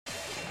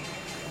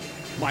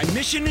My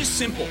mission is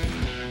simple,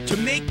 to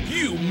make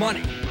you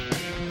money.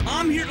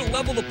 I'm here to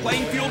level the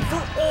playing field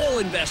for all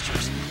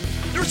investors.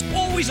 There's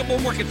always a bull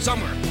market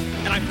somewhere,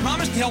 and I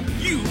promise to help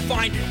you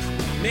find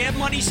it. Mad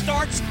Money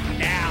starts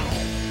now.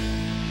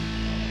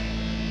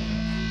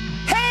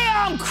 Hey,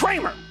 I'm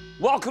Cramer.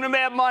 Welcome to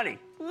Mad Money.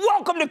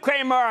 Welcome to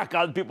Cramerica.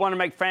 Other people want to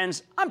make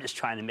friends. I'm just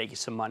trying to make you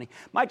some money.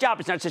 My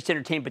job is not just to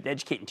entertain, but to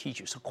educate and teach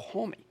you. So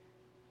call me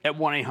at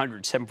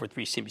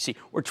 1-800-743-CNBC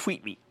or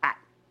tweet me at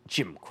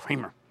Jim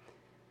Cramer.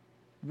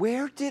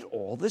 Where did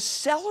all the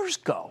sellers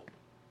go?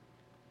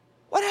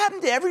 What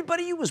happened to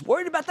everybody who was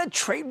worried about that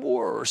trade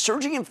war or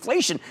surging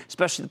inflation,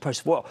 especially the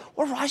price of oil,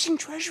 or rising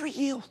treasury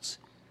yields?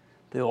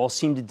 They all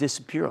seem to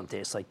disappear on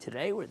days like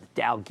today, where the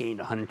Dow gained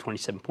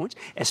 127 points,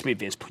 S&P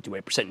advanced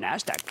 0.28%,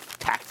 NASDAQ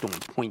tacked on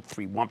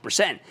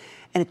 0.31%.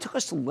 And it took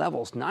us to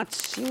levels not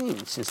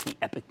seen since the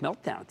epic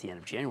meltdown at the end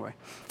of January.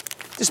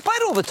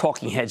 Despite all the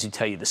talking heads who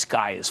tell you the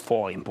sky is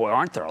falling, and boy,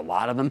 aren't there a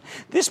lot of them,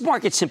 this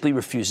market simply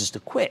refuses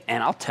to quit,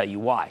 and I'll tell you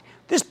why.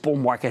 This bull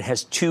market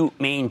has two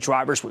main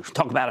drivers. We'll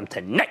talk about them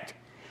tonight.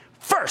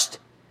 First,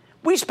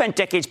 we spent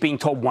decades being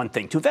told one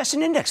thing, to invest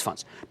in index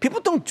funds. People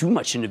don't do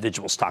much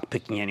individual stock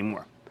picking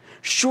anymore.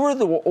 Sure,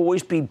 there will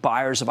always be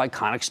buyers of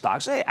iconic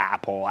stocks, say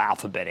Apple,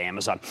 Alphabet,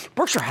 Amazon.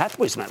 Berkshire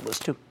Hathaway's on that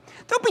list, too.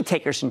 There'll be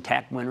takers in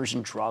tech, winners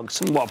in drugs,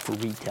 some love for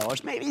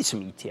retailers, maybe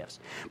some ETFs.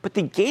 But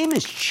the game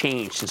has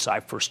changed since I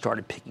first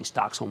started picking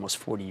stocks almost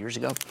 40 years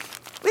ago.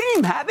 We didn't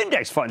even have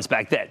index funds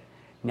back then.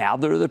 Now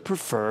they're the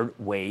preferred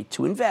way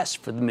to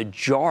invest for the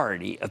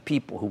majority of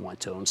people who want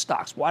to own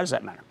stocks. Why does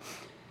that matter?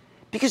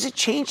 Because it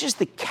changes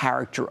the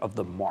character of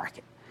the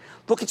market.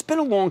 Look, it's been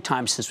a long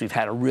time since we've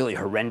had a really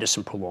horrendous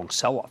and prolonged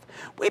sell-off.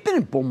 We've been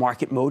in bull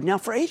market mode now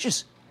for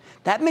ages.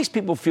 That makes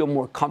people feel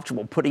more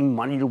comfortable putting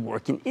money to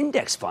work in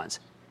index funds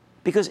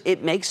because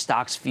it makes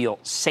stocks feel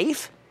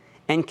safe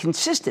and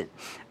consistent.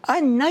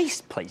 A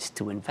nice place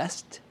to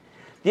invest.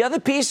 The other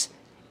piece,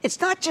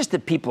 it's not just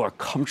that people are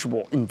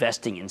comfortable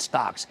investing in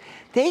stocks.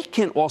 They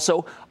can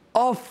also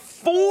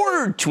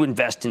afford to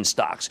invest in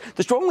stocks.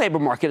 The strong labor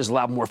market has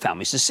allowed more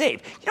families to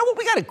save. You know what?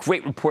 We got a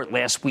great report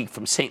last week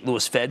from St.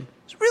 Louis Fed.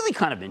 It's really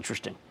kind of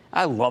interesting.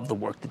 I love the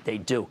work that they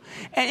do.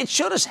 And it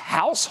showed us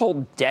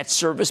household debt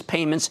service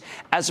payments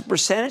as a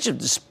percentage of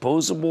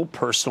disposable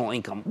personal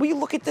income. Will you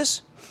look at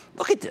this?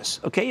 Look at this,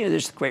 okay?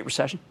 There's the Great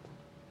Recession.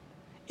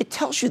 It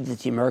tells you that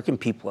the American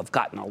people have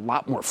gotten a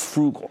lot more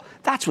frugal.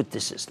 That's what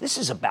this is. This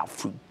is about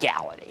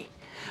frugality.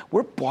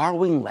 We're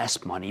borrowing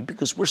less money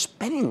because we're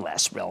spending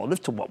less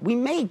relative to what we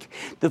make.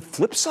 The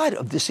flip side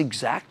of this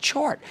exact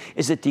chart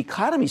is that the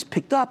economy's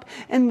picked up,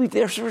 and we've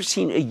therefore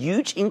seen a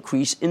huge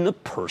increase in the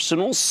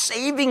personal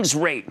savings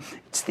rate.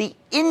 It's the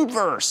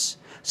inverse.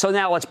 So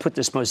now let's put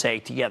this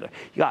mosaic together.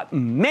 You got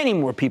many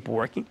more people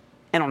working,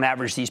 and on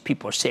average, these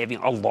people are saving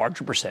a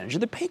larger percentage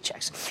of their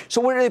paychecks.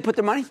 So where do they put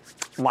their money?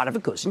 A lot of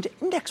it goes into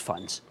index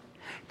funds.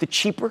 The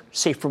cheaper,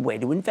 safer way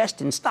to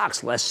invest in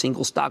stocks, less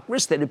single stock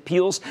risk that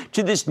appeals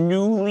to this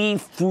newly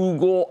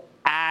frugal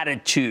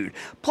attitude.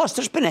 Plus,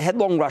 there's been a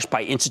headlong rush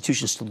by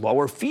institutions to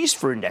lower fees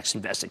for index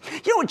investing.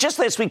 You know what? Just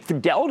last week,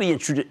 Fidelity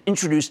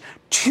introduced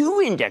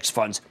 2 index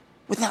funds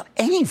without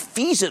any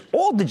fees at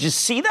all. Did you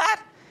see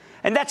that?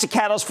 And that's a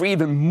catalyst for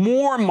even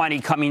more money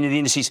coming to the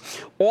indices.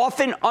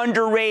 Often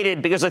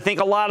underrated because I think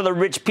a lot of the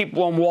rich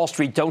people on Wall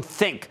Street don't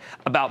think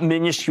about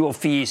minuscule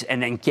fees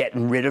and then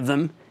getting rid of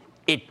them.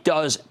 It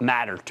does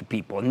matter to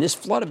people. And this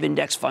flood of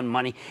index fund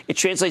money, it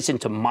translates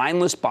into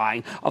mindless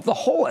buying of the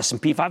whole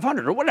S&P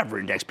 500 or whatever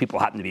index people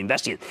happen to be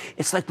investing in.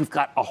 It's like we've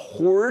got a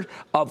horde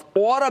of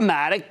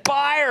automatic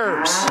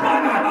buyers.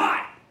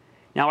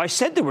 Now, I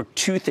said there were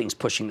 2 things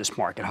pushing this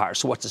market higher.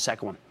 So what's the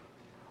second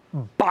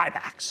one?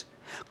 Buybacks.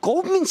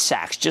 Goldman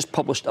Sachs just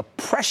published a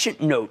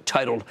prescient note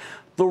titled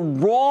The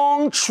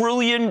Wrong $1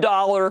 Trillion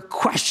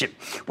Question,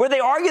 where they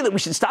argue that we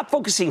should stop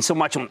focusing so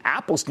much on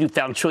Apple's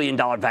newfound $1 trillion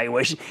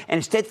valuation and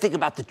instead think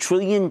about the $1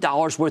 trillion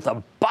worth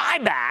of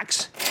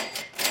buybacks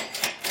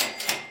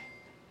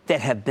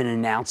that have been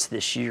announced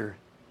this year.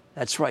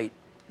 That's right.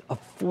 A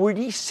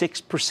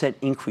 46%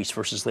 increase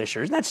versus last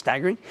year. Isn't that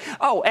staggering?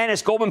 Oh, and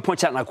as Goldman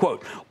points out, and I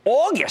quote,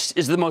 August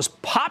is the most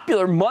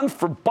popular month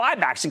for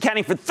buybacks,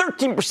 accounting for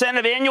 13%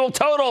 of annual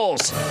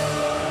totals.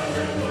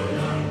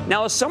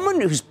 Now, as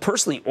someone who's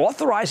personally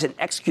authorized and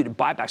executed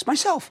buybacks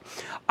myself,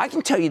 I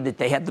can tell you that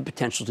they have the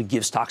potential to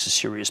give stocks a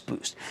serious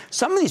boost.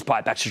 Some of these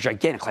buybacks are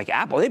gigantic, like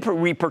Apple. They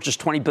repurchased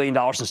 $20 billion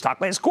in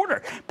stock last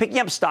quarter, picking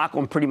up stock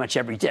on pretty much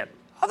every dip.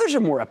 Others are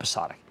more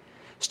episodic.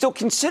 Still,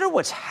 consider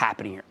what's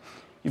happening here.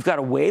 You've got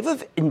a wave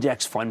of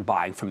index fund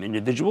buying from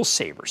individual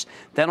savers.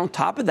 Then on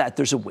top of that,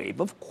 there's a wave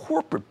of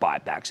corporate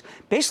buybacks,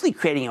 basically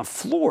creating a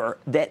floor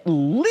that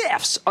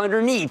lifts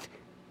underneath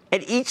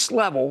at each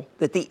level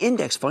that the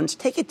index funds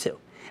take it to,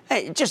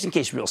 just in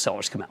case real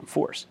sellers come out in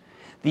force.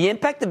 The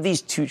impact of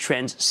these 2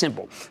 trends is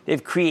simple.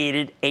 They've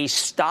created a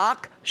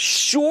stock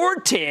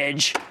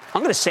shortage.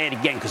 I'm going to say it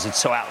again because it's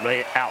so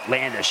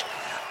outlandish.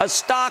 A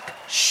stock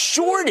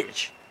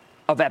shortage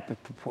of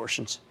epic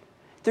proportions.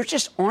 there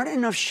just aren't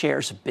enough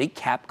shares of big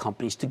cap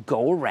companies to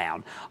go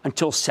around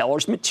until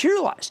sellers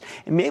materialize.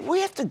 And maybe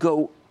we have to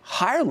go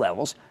higher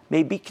levels,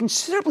 maybe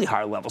considerably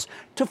higher levels,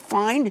 to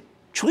find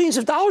trillions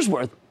of dollars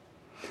worth.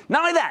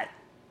 Not only that,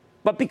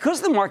 but because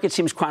the market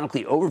seems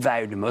chronically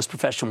overvalued to most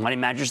professional money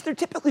managers, they're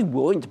typically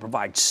willing to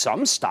provide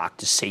some stock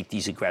to sate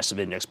these aggressive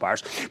index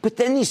buyers. But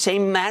then these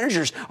same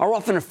managers are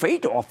often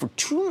afraid to offer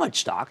too much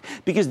stock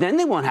because then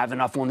they won't have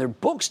enough on their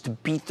books to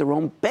beat their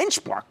own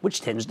benchmark, which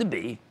tends to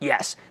be,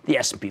 yes, the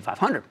S&P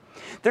 500.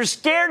 They're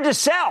scared to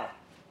sell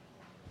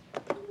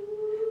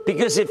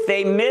because if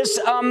they miss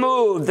a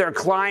move, their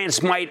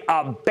clients might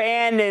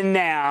abandon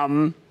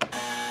them.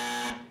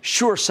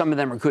 Sure, some of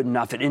them are good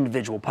enough at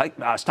individual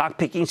stock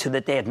picking so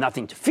that they have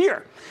nothing to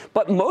fear.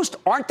 But most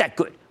aren't that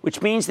good,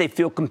 which means they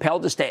feel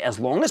compelled to stay as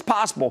long as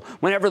possible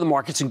whenever the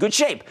market's in good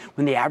shape.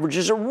 When the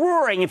averages are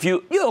roaring,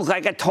 you look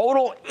like a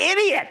total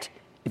idiot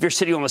if you're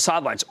sitting on the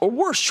sidelines. Or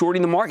worse,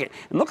 shorting the market.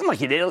 And looking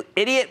like an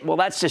idiot, well,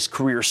 that's just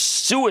career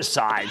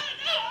suicide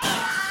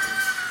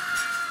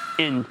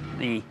in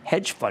the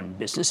hedge fund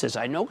business, as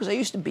I know, because I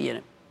used to be in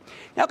it.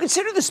 Now,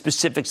 consider the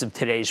specifics of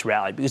today's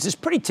rally, because it's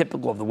pretty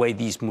typical of the way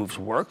these moves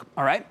work,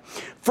 all right?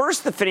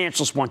 First, the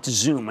financials want to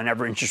zoom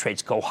whenever interest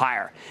rates go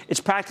higher. It's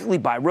practically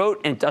by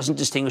rote, and it doesn't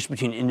distinguish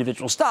between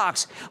individual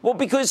stocks. Well,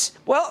 because,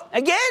 well,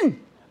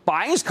 again,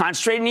 buying is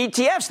concentrated in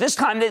ETFs. This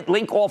time, they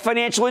link all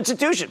financial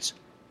institutions.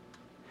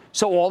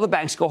 So all the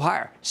banks go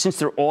higher, since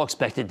they're all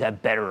expected to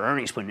have better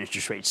earnings when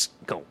interest rates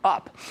go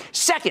up.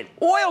 Second,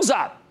 oil's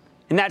up.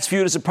 And that's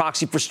viewed as a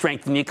proxy for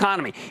strength in the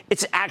economy.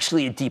 It's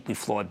actually a deeply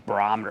flawed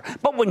barometer.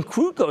 But when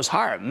crude goes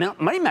higher,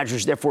 money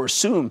managers therefore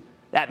assume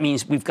that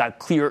means we've got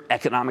clear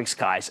economic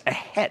skies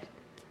ahead.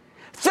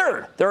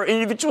 Third, there are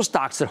individual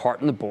stocks that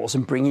hearten the bulls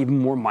and bring even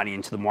more money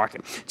into the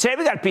market. Today,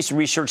 we got a piece of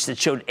research that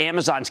showed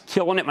Amazon's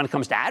killing it when it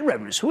comes to ad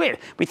revenues. We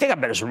think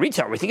about it as a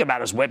retailer. We think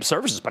about it as web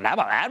services. But how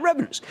about ad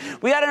revenues?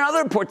 We got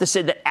another report that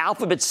said that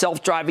Alphabet's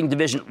self-driving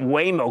division,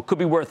 Waymo, could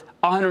be worth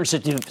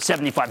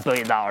 $175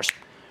 billion.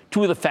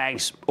 Two of the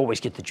fangs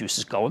always get the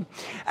juices going.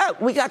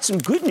 We got some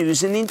good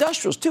news in the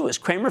industrials, too, as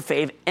Cramer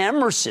fave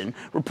Emerson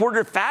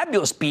reported a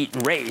fabulous beat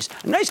and raise,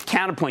 a nice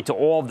counterpoint to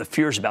all of the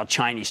fears about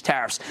Chinese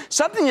tariffs,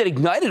 something that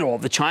ignited all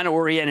of the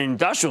China-oriented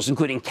industrials,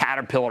 including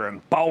Caterpillar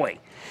and Boeing.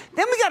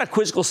 Then we got a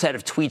quizzical set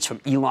of tweets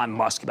from Elon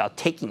Musk about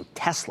taking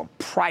Tesla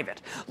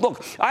private.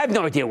 Look, I have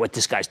no idea what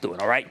this guy's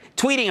doing, all right?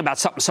 Tweeting about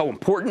something so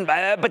important,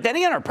 but then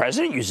again, our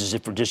president uses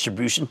it for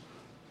distribution.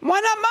 Why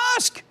not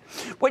Musk?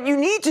 What you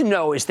need to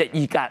know is that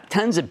you've got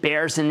tons of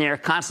bears in there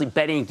constantly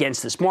betting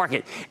against this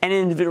market and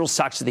individual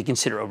stocks that they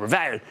consider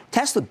overvalued.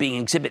 Tesla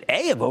being exhibit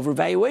A of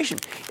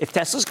overvaluation. If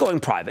Tesla's going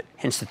private,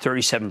 hence the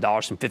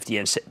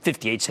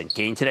 $37.58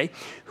 gain today,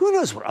 who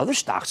knows what other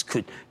stocks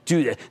could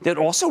do that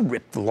also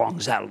rip the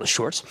lungs out of the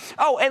shorts.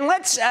 Oh, and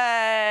let's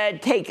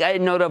take a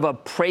note of a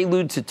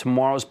prelude to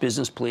tomorrow's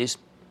business, please.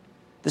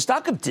 The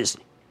stock of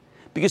Disney.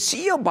 Because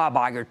CEO Bob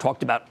Iger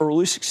talked about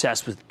early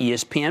success with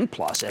ESPN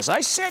Plus, as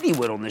I said he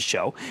would on this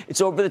show.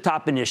 It's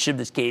over-the-top initiative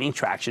that's gaining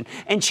traction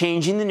and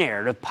changing the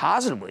narrative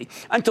positively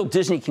until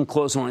Disney can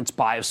close on its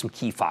buy of some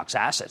key Fox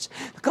assets.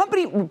 The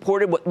company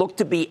reported what looked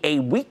to be a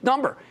weak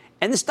number,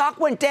 and the stock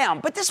went down.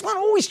 But this one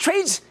always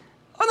trades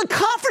on the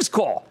conference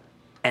call,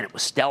 and it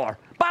was stellar.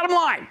 Bottom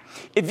line,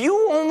 if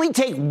you only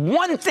take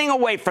one thing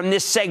away from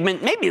this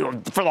segment, maybe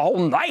for the whole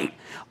night,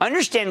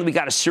 understand that we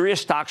got a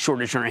serious stock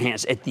shortage on our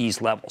hands at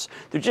these levels.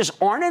 There just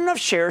aren't enough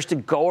shares to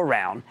go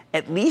around,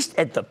 at least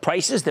at the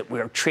prices that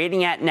we're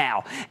trading at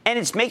now, and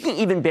it's making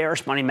even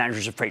bearish money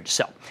managers afraid to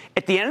sell.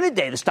 At the end of the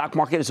day, the stock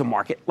market is a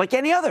market like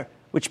any other,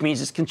 which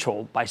means it's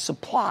controlled by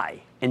supply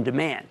and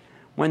demand.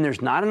 When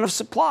there's not enough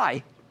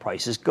supply,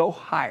 prices go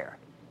higher.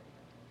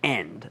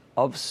 End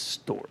of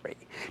story.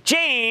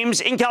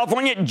 James in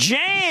California.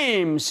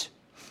 James.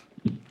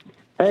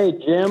 Hey,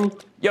 Jim.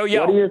 Yo.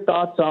 What are your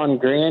thoughts on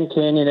Grand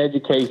Canyon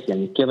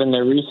Education, given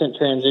their recent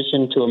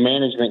transition to a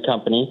management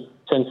company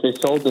since they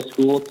sold the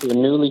school to a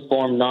newly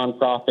formed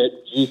nonprofit,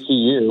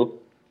 GCU,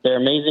 their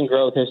amazing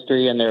growth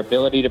history, and their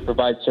ability to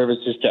provide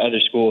services to other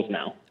schools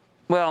now?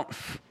 Well,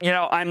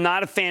 I'm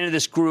not a fan of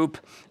this group.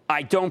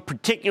 I don't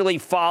particularly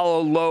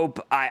follow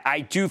Loeb.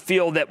 I do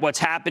feel that what's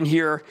happened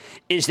here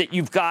is that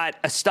you've got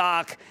a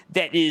stock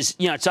that is,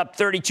 it's up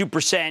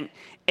 32%.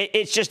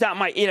 It's just not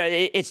my,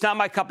 it's not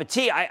my cup of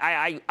tea.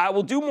 I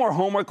will do more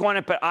homework on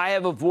it, but I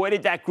have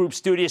avoided that group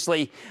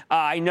studiously.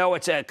 I know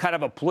it's a kind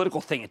of a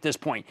political thing at this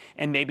point,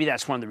 and maybe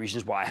that's one of the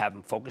reasons why I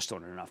haven't focused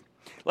on it enough.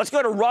 Let's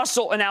go to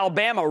Russell in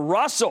Alabama.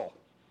 Russell.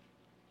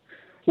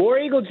 War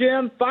Eagle,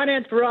 Jim.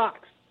 Finance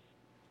rocks.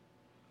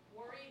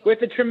 With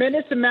a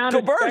tremendous amount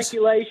of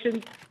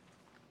speculation,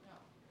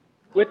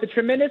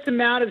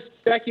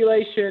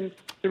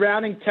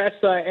 surrounding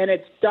Tesla and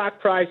its stock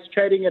price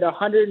trading at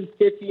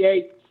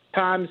 158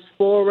 times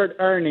forward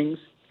earnings,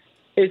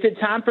 is it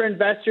time for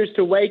investors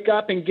to wake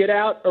up and get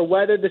out or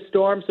weather the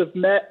storms of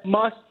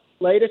Musk's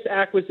latest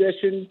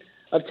acquisition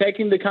of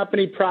taking the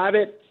company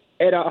private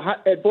at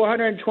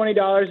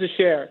 $420 a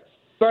share?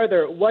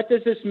 Further, what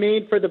does this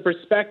mean for the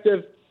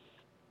prospective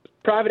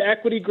private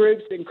equity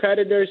groups and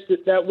creditors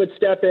that would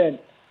step in?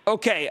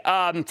 Okay,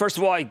 first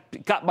of all, I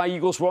got my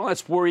Eagles wrong.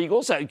 That's War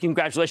Eagles.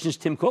 Congratulations,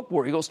 Tim Cook,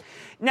 War Eagles.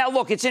 Now,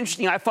 look, it's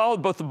interesting. I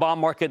followed both the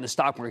bond market and the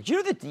stock market. You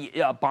know that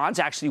the bonds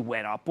actually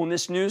went up on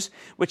this news,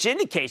 which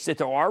indicates that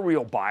there are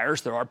real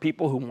buyers. There are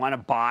people who want to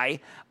buy.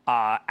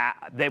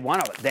 They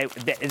want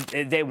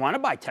to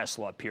buy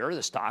Tesla up here,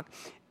 the stock.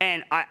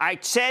 And I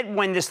said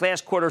when this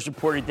last quarter was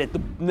reported that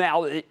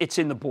now it's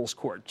in the bull's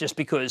court, just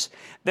because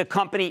the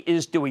company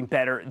is doing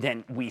better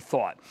than we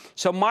thought.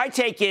 So my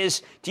take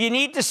is, do you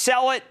need to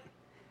sell it?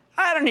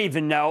 I don't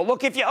even know.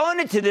 Look, if you own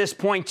it to this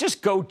point,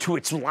 just go to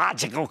its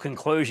logical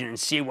conclusion and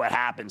see what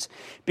happens.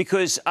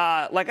 Because,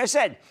 like I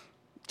said,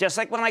 just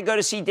like when I go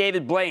to see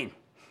David Blaine,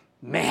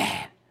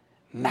 man,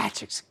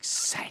 magic's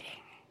exciting.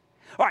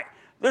 All right,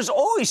 there's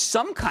always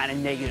some kind of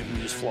negative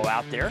news flow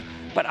out there,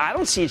 but I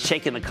don't see it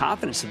shaking the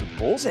confidence of the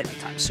bulls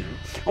anytime soon.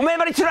 Well, man,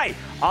 buddy, tonight,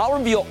 I'll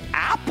reveal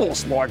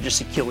Apple's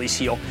largest Achilles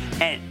heel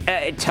and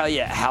tell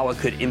you how it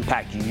could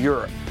impact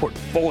your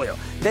portfolio.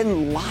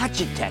 Then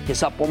Logitech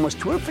is up almost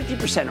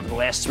 250% over the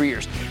last 3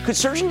 years. Could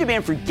surging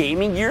demand for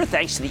gaming gear,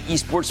 thanks to the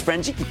esports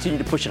frenzy, continue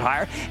to push it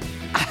higher?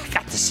 I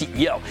got the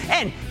CEO.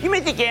 And you may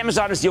think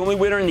Amazon is the only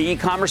winner in the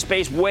e-commerce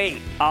space.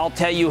 Wait, I'll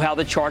tell you how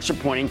the charts are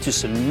pointing to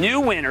some new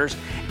winners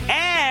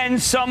and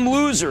some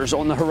losers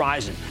on the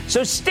horizon.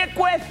 So stick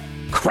with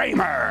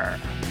Cramer.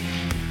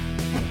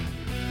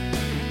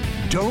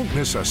 Don't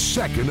miss a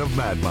second of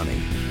Mad Money.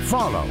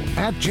 Follow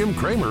 @Jim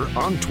Cramer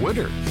on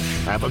Twitter.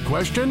 Have a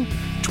question?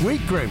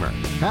 Tweet Cramer.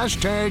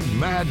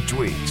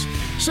 #MadTweets.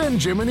 Send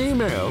Jim an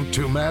email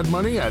to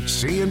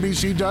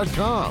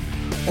madmoney@cnbc.com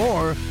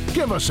or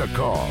give us a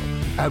call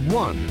at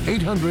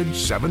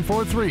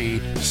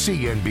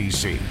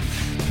 1-800-743-CNBC.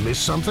 Miss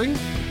something?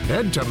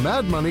 Head to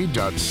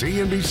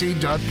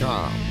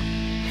madmoney.cnbc.com.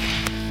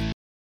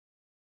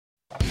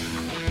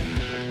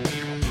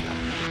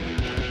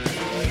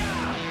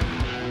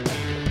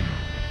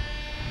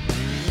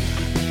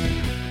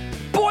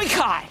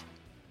 Boycott!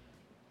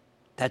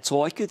 That's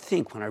all I could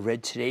think when I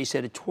read today's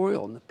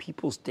editorial in the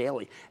People's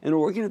Daily, an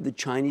organ of the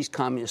Chinese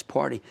Communist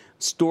Party,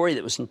 a story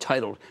that was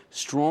entitled,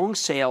 "Strong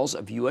Sales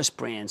of U.S.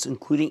 Brands,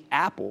 Including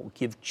Apple,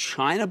 Give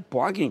China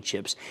Bargaining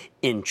Chips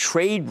in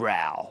Trade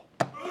Row."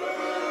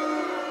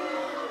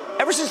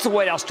 Ever since the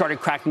White House started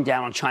cracking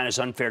down on China's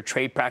unfair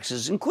trade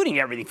practices, including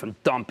everything from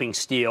dumping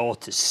steel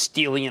to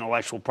stealing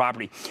intellectual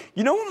property,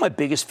 you know what my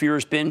biggest fear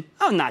has been?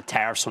 Oh, not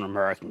tariffs on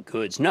American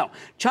goods. No,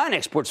 China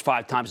exports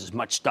 5 times as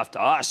much stuff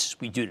to us as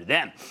we do to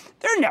them.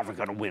 They're never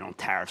going to win on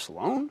tariffs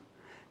alone.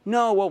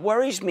 No, what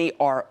worries me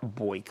are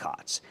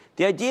boycotts.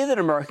 The idea that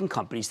American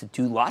companies that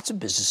do lots of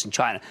business in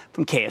China,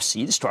 from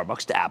KFC to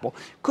Starbucks to Apple,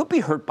 could be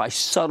hurt by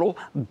subtle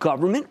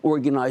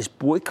government-organized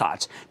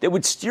boycotts that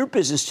would steer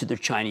business to their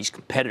Chinese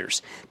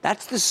competitors.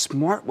 That's the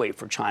smart way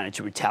for China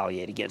to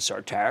retaliate against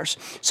our tariffs.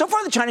 So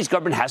far, the Chinese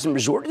government hasn't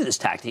resorted to this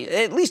tactic,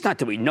 at least not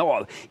that we know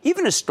of,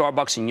 even as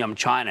Starbucks and Yum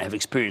China have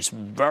experienced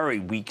very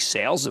weak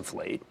sales of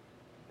late.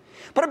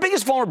 But our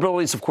biggest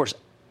vulnerability is, of course,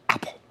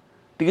 Apple,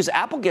 because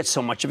Apple gets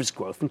so much of its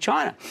growth from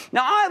China.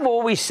 Now, I've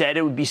always said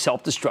it would be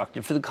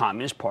self-destructive for the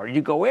Communist Party to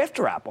go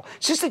after Apple,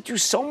 since they do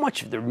so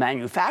much of their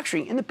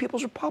manufacturing in the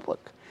People's Republic.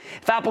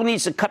 If Apple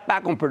needs to cut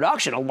back on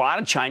production, a lot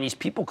of Chinese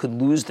people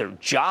could lose their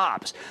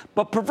jobs.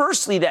 But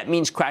perversely, that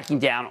means cracking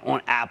down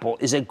on Apple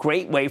is a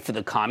great way for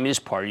the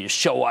Communist Party to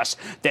show us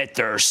that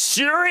they're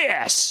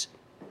serious.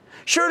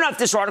 Sure enough,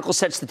 this article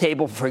sets the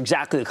table for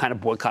exactly the kind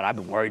of boycott I've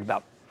been worried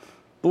about.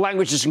 The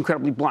language is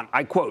incredibly blunt.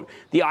 I quote,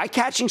 "The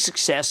eye-catching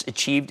success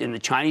achieved in the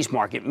Chinese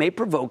market may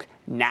provoke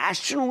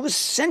nationalist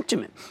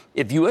sentiment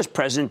if U.S.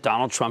 President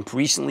Donald Trump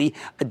recently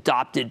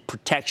adopted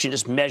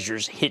protectionist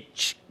measures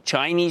hit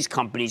Chinese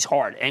companies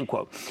hard," end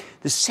quote.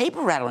 The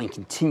saber rattling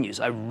continues.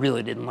 I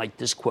really didn't like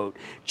this quote.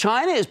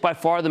 China is by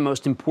far the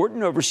most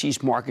important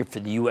overseas market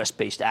for the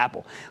U.S.-based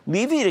Apple,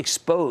 leaving it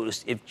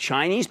exposed if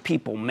Chinese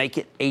people make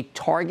it a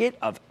target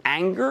of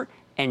anger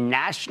and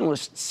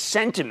nationalist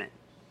sentiment.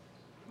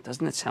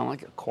 Doesn't that sound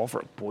like a call for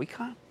a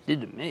boycott? It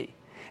did to me.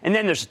 And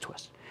then there's a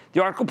twist.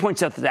 The article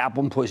points out that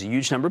Apple employs a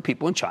huge number of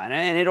people in China,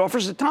 and it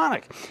offers a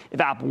tonic. If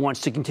Apple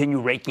wants to continue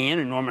raking in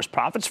enormous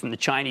profits from the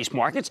Chinese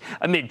markets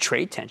amid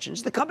trade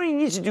tensions, the company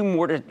needs to do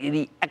more to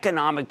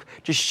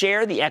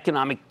share the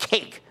economic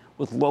cake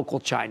with local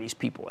Chinese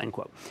people, end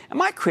quote.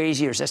 Am I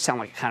crazy, or does that sound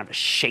like kind of a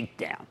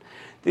shakedown?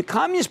 The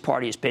Communist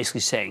Party is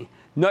basically saying,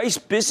 nice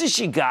business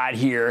you got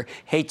here.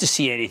 Hate to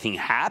see anything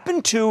happen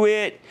to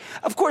it.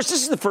 Of course,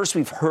 this is the first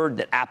we've heard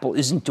that Apple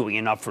isn't doing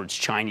enough for its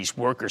Chinese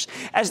workers,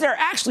 as they're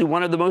actually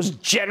one of the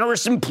most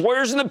generous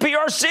employers in the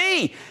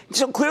PRC.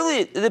 So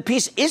clearly, the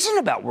piece isn't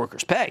about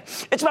workers' pay.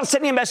 It's about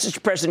sending a message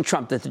to President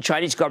Trump that the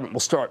Chinese government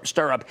will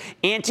stir up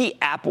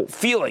anti-Apple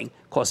feeling,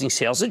 causing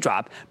sales to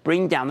drop,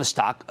 bringing down the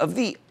stock of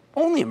the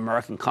only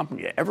American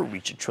company to ever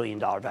reach $1 trillion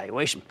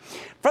valuation.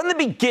 From the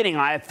beginning,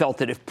 I have felt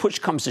that if push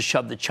comes to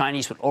shove, the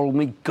Chinese would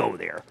only go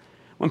there.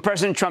 When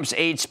President Trump's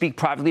aides speak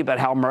privately about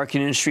how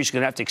American industry is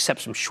going to have to accept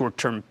some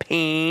short-term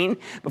pain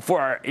before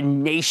our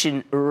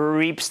nation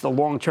reaps the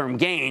long-term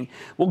gain,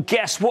 well,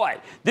 guess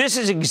what? This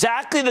is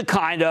exactly the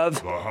kind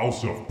of the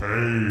house of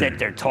pain that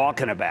they're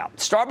talking about.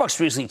 Starbucks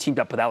recently teamed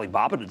up with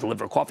Alibaba to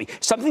deliver coffee,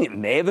 something that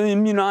may have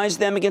immunized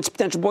them against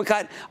potential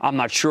boycott. I'm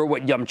not sure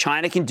what Yum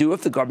China can do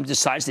if the government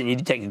decides they need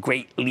to take a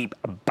great leap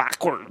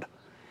backward.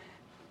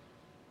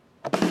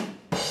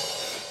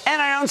 And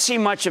I don't see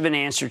much of an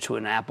answer to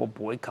an Apple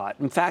boycott.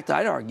 In fact,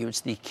 I'd argue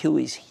it's the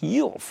Achilles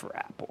heel for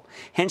Apple.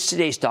 Hence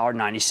today's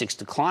 $1.96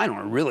 decline on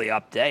a really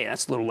up day.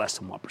 That's a little less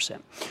than 1%.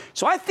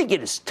 So I think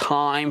it is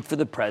time for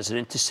the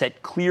president to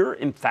set clear,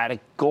 emphatic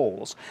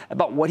goals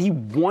about what he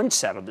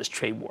wants out of this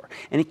trade war.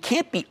 And it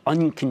can't be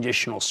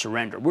unconditional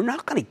surrender. We're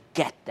not going to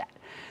get that.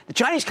 The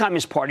Chinese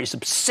Communist Party is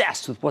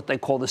obsessed with what they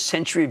call the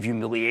century of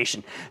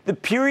humiliation, the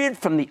period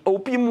from the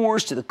Opium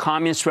Wars to the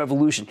Communist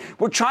Revolution,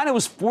 where China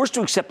was forced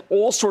to accept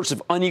all sorts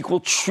of unequal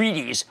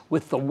treaties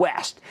with the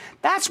West.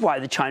 That's why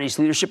the Chinese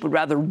leadership would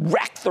rather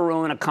wreck their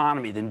own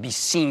economy than be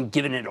seen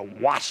giving it to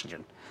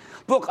Washington.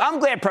 Look, I'm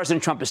glad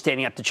President Trump is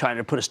standing up to China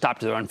to put a stop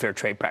to their unfair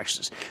trade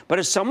practices. But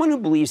as someone who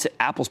believes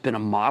that Apple's been a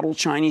model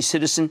Chinese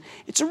citizen,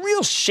 it's a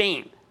real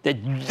shame that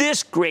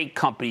this great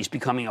company is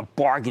becoming a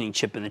bargaining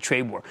chip in the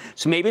trade war.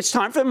 So maybe it's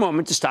time for the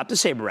moment to stop the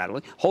saber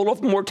rattling, hold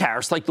off more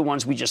tariffs like the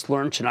ones we just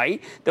learned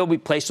tonight that will be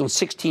placed on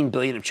 $16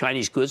 billion of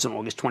Chinese goods on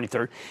August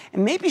 23rd,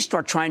 and maybe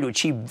start trying to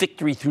achieve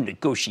victory through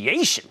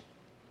negotiation.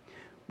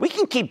 We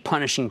can keep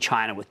punishing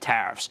China with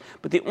tariffs,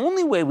 but the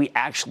only way we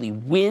actually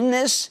win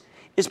this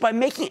is by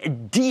making a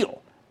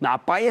deal,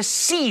 not by a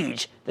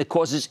siege that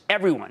causes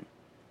everyone,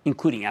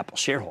 including Apple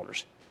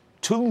shareholders,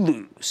 to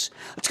lose.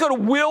 Let's go to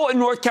Will in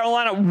North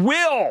Carolina.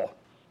 Will!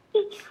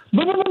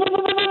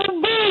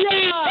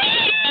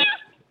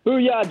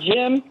 Booyah,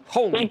 Jim.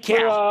 Holy Thanks cow.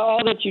 for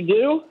all that you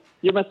do.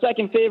 You're my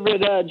second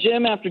favorite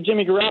Jim after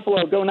Jimmy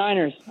Garoppolo. Go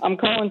Niners. I'm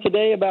calling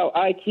today about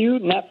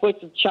IQ,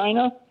 Netflix of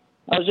China.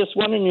 I was just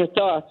wondering your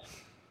thoughts.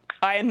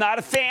 I am not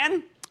a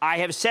fan. I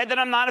have said that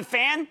I'm not a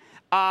fan.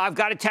 I've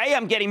got to tell you,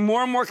 I'm getting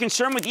more and more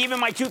concerned with even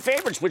my two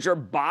favorites, which are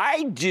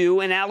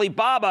Baidu and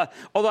Alibaba,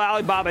 although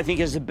Alibaba, I think,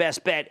 is the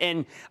best bet.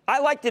 And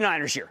I like the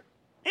Niners here.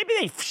 Maybe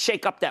they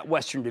shake up that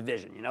Western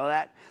division. You know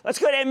that? Let's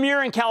go to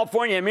Amir in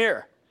California.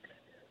 Amir.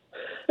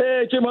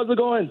 Hey, Jim, how's it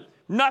going?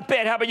 Not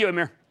bad. How about you,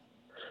 Amir?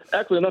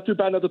 Excellent. Not too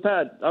bad, not too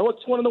bad. I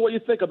just want to know what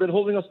you think. I've been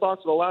holding a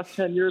stock for the last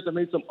 10 years. I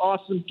made some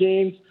awesome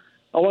gains.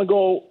 I want to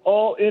go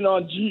all in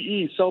on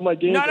GE, sell my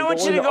gains. No, I don't want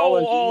you to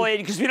go all in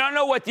because we don't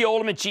know what the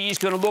ultimate GE is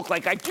going to look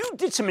like. I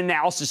did some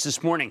analysis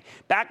this morning,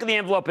 back of the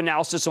envelope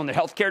analysis on the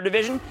healthcare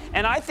division,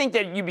 and I think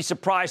that you'd be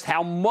surprised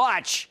how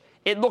much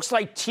it looks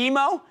like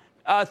Thermo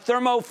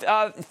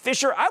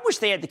Fisher. I wish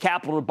they had the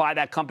capital to buy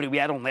that company we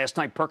had on last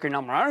night, Perkin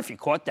Elmer. I don't know if you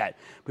caught that,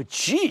 but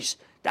geez,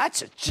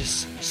 that's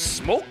just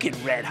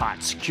smoking red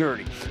hot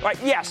security. All right,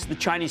 yes, the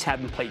Chinese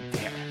haven't played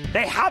fair.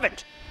 They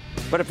haven't.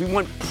 But if we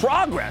want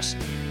progress,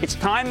 it's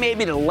time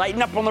maybe to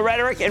lighten up on the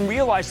rhetoric and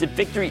realize that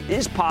victory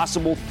is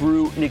possible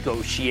through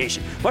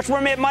negotiation. Much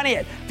more Mad Money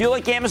ahead. Feel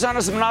like Amazon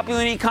is a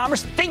monopoly in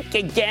e-commerce? Think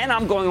again.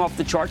 I'm going off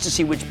the charts to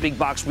see which big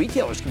box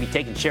retailers can be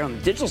taking share on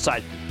the digital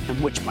side and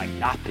which might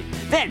not be.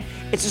 Then,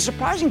 it's a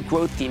surprising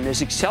growth theme that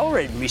has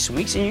accelerated in recent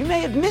weeks, and you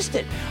may have missed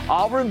it.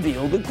 I'll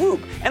reveal the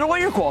group. And all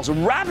your calls are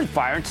rapid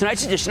fire in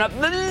tonight's edition of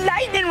the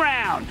Lightning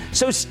Round.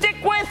 So stick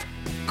with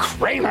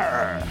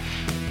Cramer.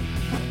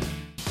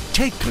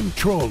 Take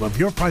control of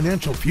your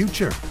financial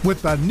future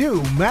with the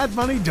new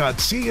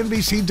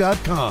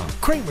madmoney.cnbc.com.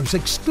 Kramer's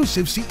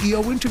exclusive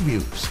CEO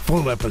interviews,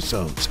 full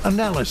episodes,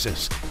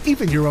 analysis,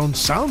 even your own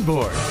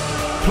soundboard.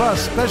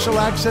 Plus special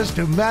access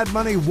to Mad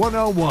Money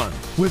 101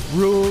 with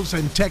rules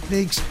and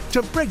techniques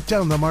to break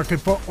down the market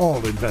for all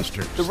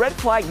investors. The red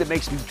flag that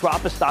makes me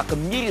drop a stock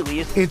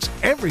immediately is It's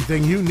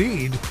everything you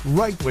need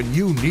right when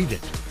you need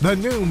it. The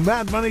new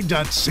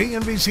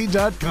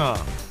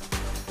madmoney.cnbc.com.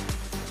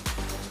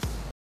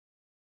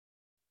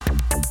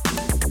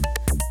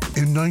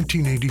 In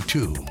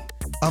 1982,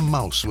 a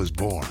mouse was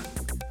born,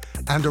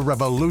 and a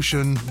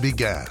revolution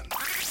began.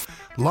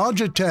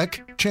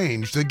 Logitech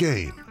changed the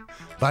game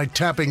by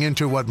tapping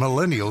into what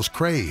millennials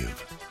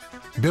crave,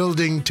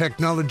 building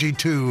technology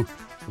to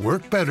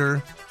work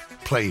better,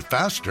 play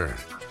faster,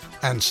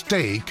 and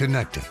stay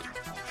connected.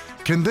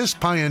 Can this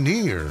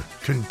pioneer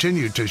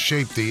continue to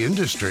shape the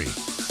industry?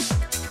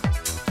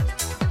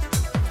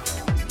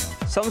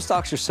 some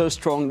stocks are so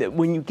strong that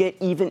when you get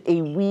even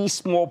a wee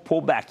small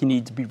pullback, you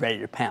need to be ready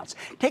to pounce.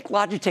 Take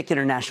Logitech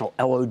International,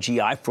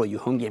 LOGI, for all you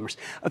home gamers.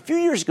 A few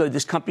years ago,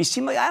 this company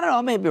seemed like, I don't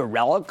know, maybe a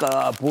relic,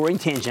 a boring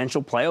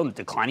tangential play on the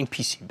declining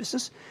PC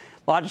business.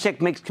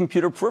 Logitech makes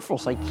computer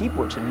peripherals like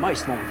keyboards and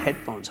mice, along with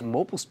headphones and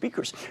mobile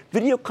speakers,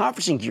 video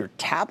conferencing gear,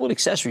 tablet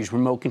accessories,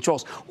 remote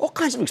controls, all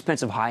kinds of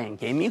expensive high-end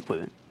gaming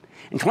equipment.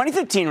 In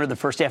 2015 or the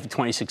first half of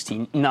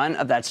 2016, none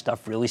of that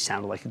stuff really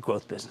sounded like a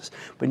growth business.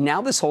 But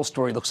now this whole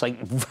story looks like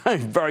very,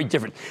 very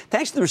different.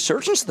 Thanks to the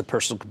resurgence of the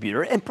personal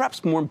computer and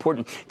perhaps more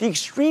important, the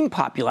extreme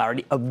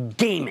popularity of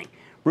gaming.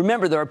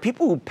 Remember, there are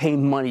people who pay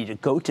money to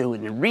go to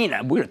an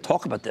arena, we're going to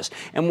talk about this,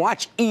 and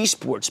watch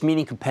esports,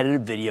 meaning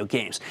competitive video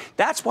games.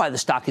 That's why the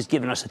stock has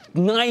given us a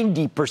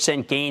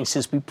 90% gain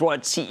since we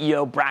brought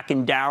CEO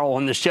Bracken Darrell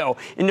on the show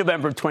in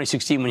November of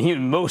 2016 when he was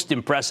most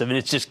impressive, and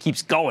it just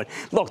keeps going.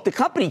 Look, the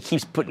company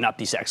keeps putting up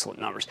these excellent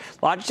numbers.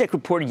 Logitech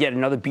reported yet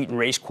another beat and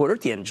raise quarter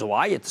at the end of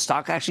July, yet the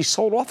stock actually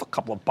sold off a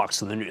couple of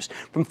bucks in the news,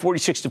 from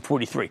 46 to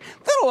 43. A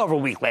little over a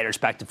week later, it's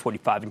back to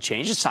 45 and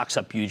change. The stock's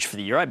up huge for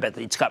the year. I bet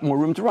that it's got more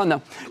room to run,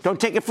 though. Don't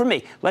take it from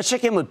me. Let's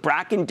check in with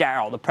Bracken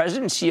Darrell, the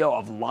president and CEO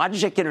of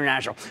Logitech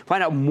International.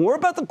 Find out more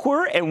about the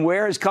quarter and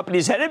where his company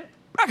is headed.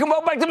 Bracken,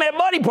 welcome back to Mad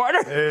Money,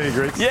 partner. Hey,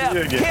 great to see you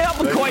again. Can't help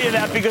but call you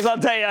that because I'll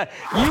tell you,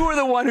 you were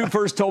the one who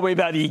first told me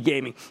about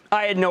e-gaming.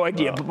 I had no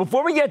idea. But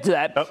before we get to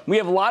that, we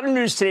have a lot of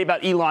news today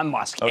about Elon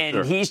Musk.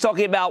 And he's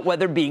talking about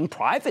whether being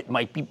private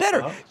might be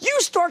better.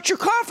 You start your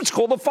conference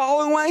call the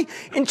following way.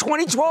 In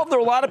 2012, there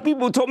were a lot of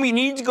people who told me you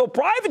need to go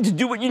private to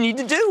do what you need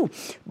to do.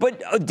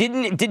 But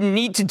didn't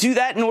need to do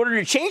that in order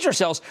to change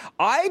ourselves.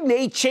 I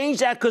may change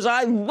that because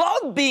I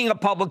love being a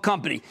public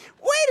company.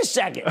 Wait a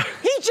second.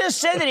 He just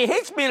said that he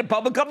hates being a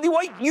public company.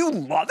 Wait, you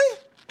love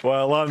it?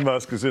 Well, Elon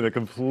Musk is in a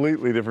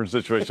completely different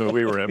situation than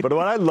we were in. But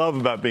what I love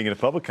about being in a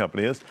public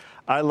company is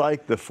I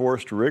like the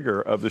forced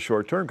rigor of the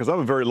short term because I'm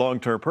a very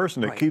long-term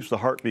person that keeps the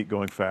heartbeat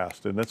going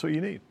fast, and that's what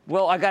you need.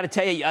 Well, I got to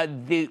tell you,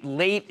 the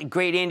late,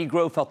 great Andy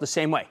Grove felt the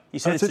same way. He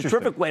said it's a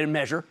terrific way to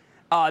measure.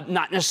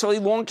 Not necessarily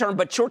long-term,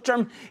 but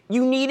short-term.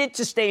 You need it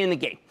to stay in the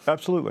game.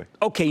 Absolutely.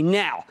 Okay,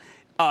 now,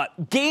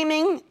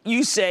 gaming,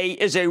 you say,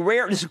 is a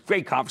rare, this is a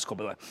great conference call,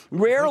 by the way,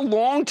 rare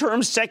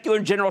long-term secular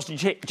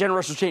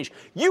generational change.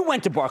 You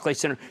went to Barclays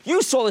Center.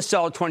 You saw the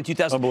sell at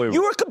 22,000. Unbelievable.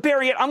 You were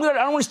comparing it. I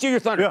don't want to steal your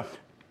thunder.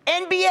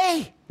 Yeah.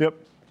 NBA. Yep.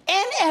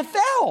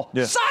 NFL.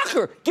 Yeah.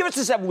 Soccer. Give us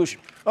this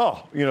evolution.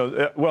 Oh,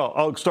 well,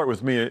 I'll start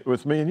with me and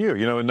you.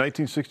 In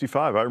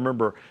 1965, I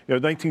remember,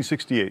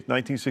 1968,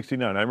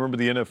 1969, I remember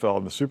the NFL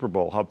and the Super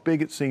Bowl, how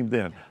big it seemed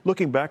then.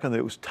 Looking back on it,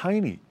 it was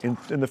tiny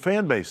in the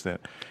fan base then.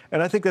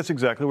 And I think that's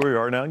exactly where we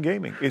are now in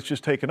gaming. It's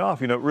just taken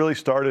off. It really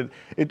started,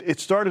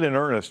 it started in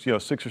earnest,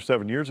 6 or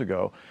 7 years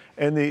ago.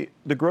 And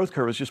the growth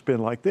curve has just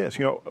been like this.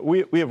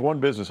 We have one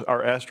business,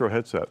 our Astro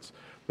headsets.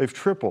 They've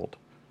tripled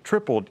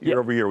year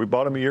over year. We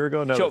bought them a year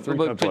ago. Now Joe, they're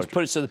 3 times larger.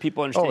 Put it so the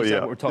people understand what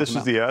we're talking about. This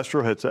is the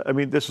Astro headset. I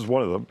mean, this is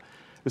one of them.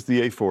 It's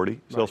the A40.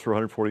 Sells for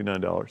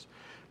 $149.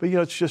 But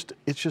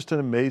it's just an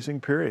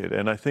amazing period,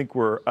 and I think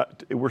we're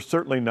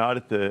certainly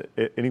not at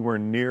anywhere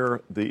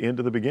near the end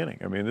of the beginning.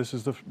 I mean, this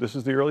is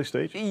the early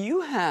stage. You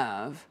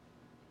have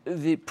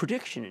the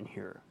prediction in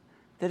here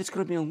that it's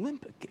going to be an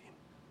Olympic game.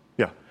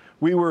 Yeah,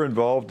 we were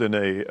involved in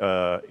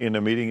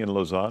a meeting in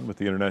Lausanne with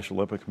the International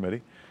Olympic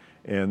Committee.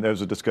 And there was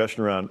a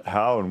discussion around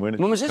how and when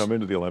it should come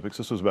into the Olympics.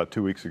 This was about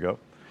 2 weeks ago.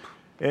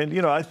 And,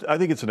 I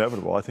think it's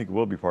inevitable. I think it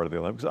will be part of the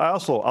Olympics.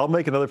 I'll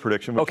make another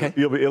prediction. Which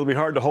it'll be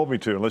hard to hold me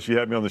to unless you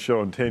have me on the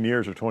show in 10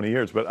 years or 20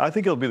 years. But I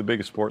think it'll be the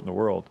biggest sport in the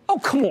world. Oh,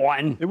 come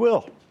on. It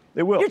will.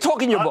 You're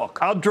talking your book.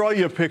 I'll draw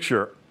you a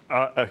picture.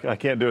 I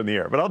can't do it in the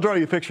air. But I'll draw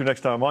you a picture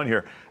next time I'm on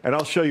here. And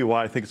I'll show you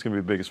why I think it's going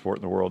to be the biggest sport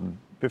in the world in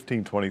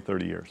 15, 20,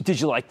 30 years. Did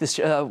you like this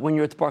when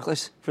you were at the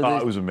Barclays?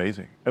 It was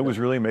amazing. It was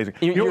really amazing.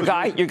 One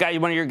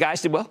of your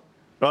guys did well?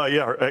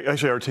 Yeah,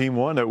 actually, our team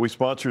won. We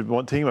sponsored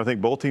one team. I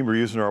think both teams were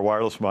using our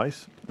wireless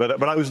mice.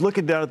 But I was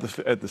looking down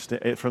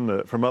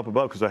from up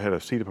above because I had a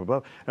seat up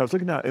above. And I was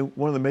looking down, and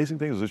one of the amazing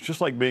things was it's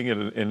just like being at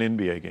an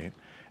NBA game.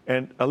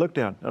 And I looked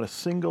down, not a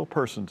single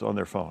person's on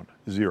their phone.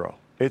 Zero.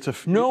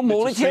 No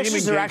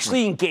multitaskers are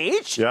actually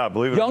engaged? Yeah,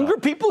 believe it or not. Younger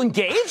people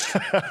engaged?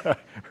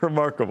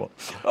 Remarkable.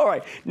 All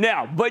right.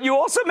 Now, but you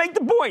also make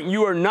the point.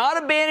 You are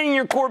not abandoning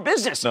your core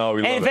business. No,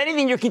 we love it. And if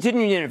anything, you're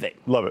continuing to innovate.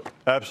 Love it.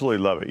 Absolutely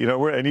love it.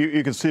 And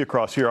you can see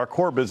across here, our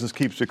core business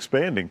keeps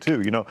expanding,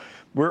 too.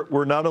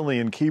 We're not only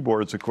in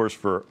keyboards, of course,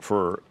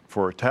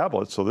 for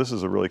tablets. So this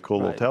is a really cool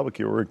little tablet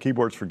keyboard. We're in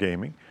keyboards for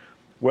gaming.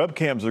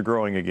 Webcams are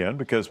growing again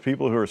because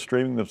people who are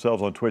streaming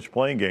themselves on Twitch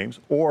playing games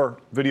or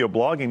video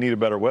blogging need a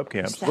better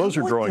webcam. So those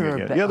are growing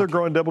again. Yeah, they're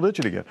growing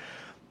double-digit again.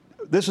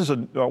 This is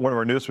one of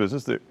our newest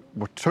businesses,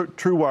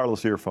 true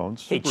wireless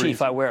earphones. Hey,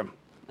 Chief, I wear them.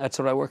 That's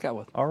what I work out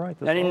with. All right.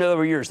 I didn't know they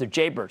were yours. They're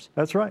Jaybirds.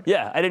 That's right.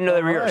 Yeah, I didn't know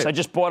they were yours. I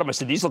just bought them. I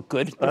said, these look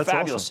good. They're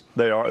fabulous. Awesome.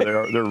 They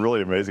are. They're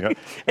really amazing.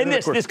 And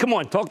this, come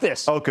on, talk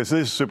this. Okay, so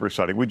this is super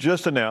exciting. We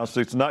just announced,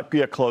 it's not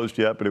yet closed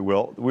yet, but it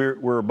will.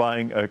 We're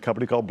buying a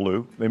company called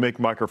Blue. They make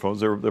microphones.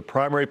 They're the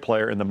primary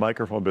player in the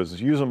microphone business.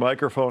 Use a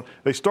microphone.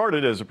 They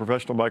started as a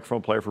professional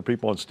microphone player for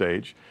people on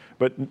stage,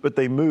 but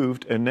they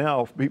moved, and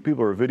now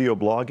people are video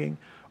blogging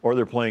or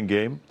they're playing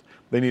game.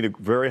 They need a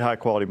very high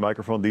quality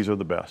microphone. These are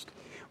the best.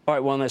 All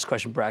right, one last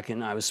question,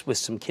 Bracken. I was with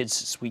some kids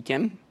this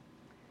weekend.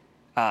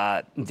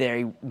 They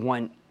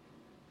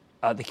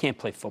can't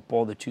play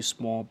football. They're too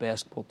small.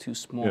 Basketball, too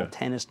small. Yeah.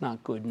 Tennis,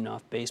 not good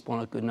enough. Baseball,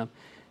 not good enough.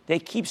 They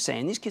keep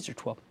saying, these kids are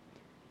 12.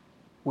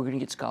 We're going to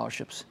get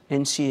scholarships,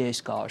 NCAA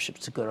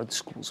scholarships to go to the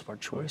schools of our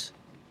choice.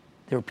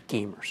 They're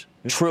gamers.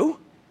 Yeah. True?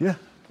 Yeah.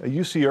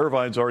 UC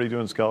Irvine's already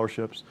doing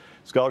scholarships.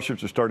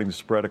 Scholarships are starting to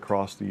spread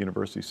across the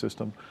university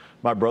system.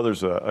 My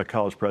brother's a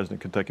college president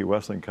at Kentucky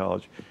Wesleyan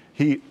College.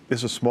 He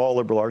is a small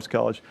liberal arts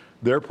college.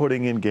 They're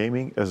putting in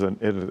gaming as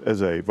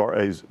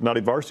not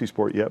a varsity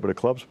sport yet, but a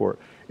club sport.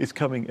 It's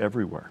coming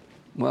everywhere.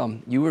 Well,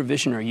 you were a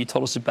visionary. You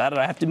told us about it.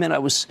 I have to admit, I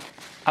was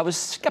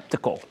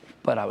skeptical,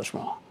 but I was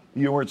wrong.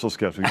 You weren't so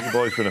skeptical. You've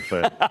always been a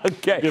fan.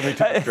 Okay. Give me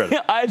too much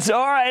credit. It's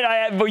all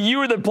right. But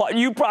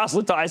you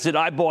proselytized it.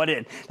 I bought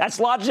in. That's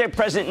Logitech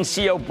President and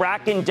CEO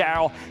Bracken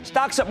Darrell.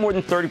 Stock's up more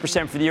than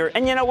 30% for the year.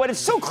 And you know what? It's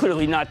so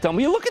clearly not done.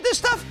 Will you look at this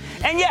stuff?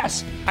 And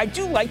yes, I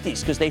do like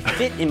these because they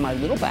fit in my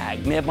little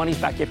bag. Mad Money's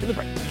back after the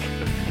break.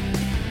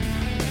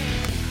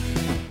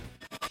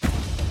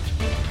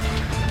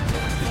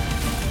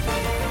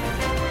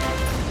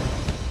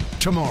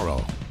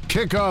 Tomorrow,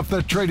 kick off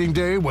the trading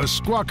day with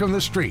Squawk on the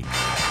Street.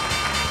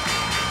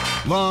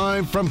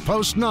 Live from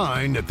Post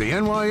 9 at the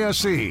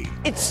NYSE.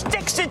 It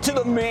sticks it to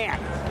the man.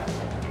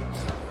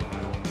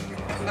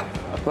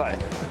 What?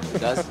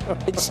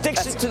 It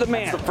sticks it to the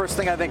man. That's the first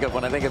thing I think of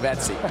when I think of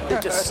Etsy.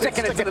 They're just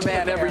sticking it to the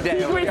man every day.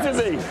 He agrees with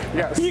me.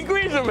 Yes. He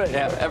agrees with me.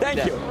 Yeah, every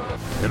day. Thank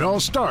you. It all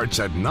starts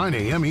at 9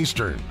 a.m.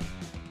 Eastern.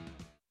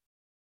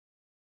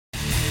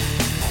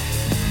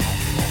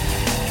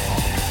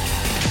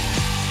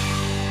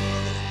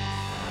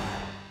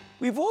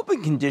 We've all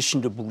been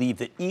conditioned to believe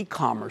that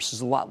e-commerce is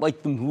a lot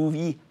like the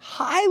movie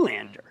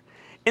Highlander.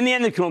 In the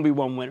end, there can only be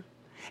one winner.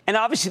 And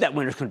obviously that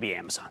winner is going to be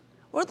Amazon.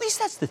 Or at least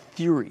that's the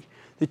theory.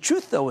 The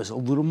truth, though, is a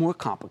little more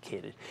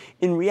complicated.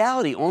 In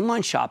reality,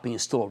 online shopping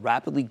is still a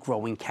rapidly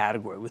growing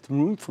category with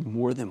room for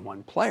more than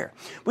one player.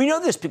 We know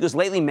this because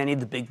lately many of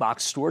the big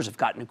box stores have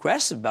gotten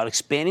aggressive about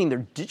expanding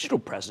their digital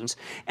presence,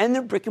 and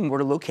their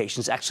brick-and-mortar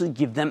locations actually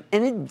give them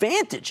an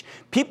advantage.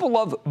 People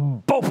love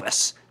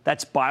BOPUS.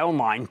 That's buy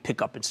online,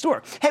 pick up in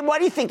store. Hey, why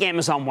do you think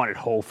Amazon wanted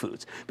Whole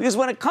Foods? Because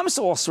when it comes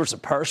to all sorts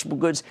of perishable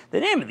goods, the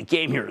name of the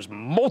game here is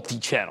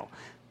multi-channel.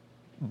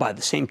 By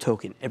the same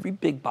token, every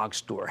big box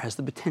store has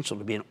the potential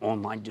to be an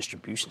online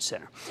distribution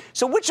center.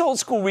 So which old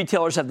school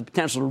retailers have the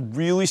potential to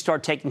really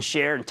start taking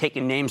share and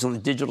taking names on the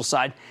digital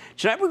side?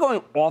 Tonight we're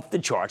going off the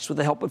charts with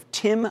the help of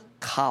Tim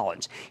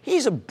Collins.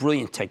 He's a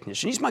brilliant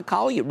technician. He's my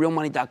colleague at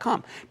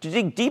realmoney.com to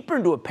dig deeper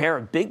into a pair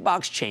of big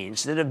box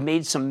chains that have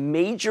made some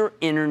major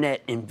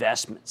internet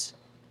investments.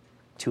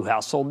 Two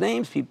household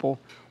names, people,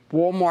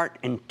 Walmart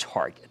and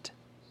Target.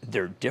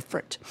 They're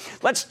different.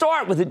 Let's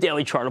start with the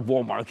daily chart of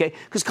Walmart, okay?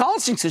 Because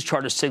Collins thinks this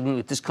chart is signaling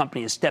that this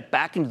company has stepped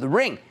back into the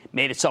ring,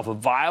 made itself a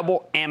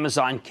viable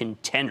Amazon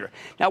contender.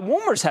 Now,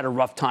 Walmart's had a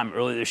rough time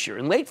earlier this year.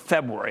 In late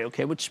February,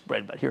 okay, which is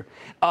right about here,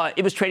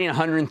 it was trading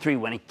 103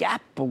 when it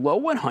gapped below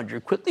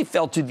 100, quickly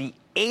fell to the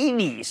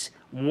 80s.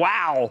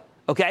 Wow.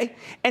 Okay?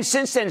 And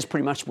since then, it's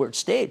pretty much where it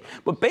stayed.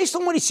 But based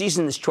on what he sees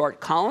in this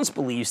chart, Collins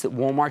believes that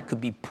Walmart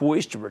could be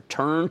poised to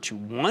return to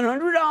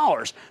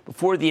 $100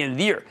 before the end of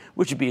the year,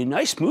 which would be a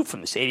nice move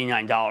from this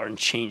 $89 and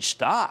change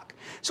stock.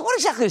 So what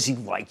exactly does he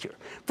like here?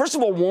 First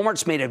of all,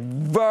 Walmart's made a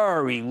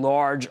very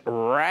large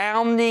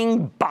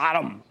rounding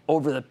bottom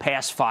over the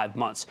past 5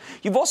 months.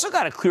 You've also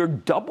got a clear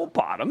double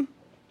bottom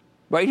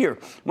right here,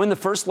 when the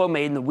first low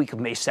made in the week of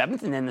May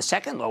 7th, and then the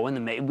second low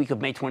in the week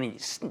of May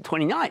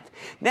 29th.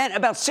 Then,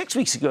 about 6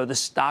 weeks ago, the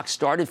stock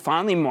started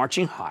finally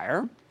marching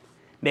higher,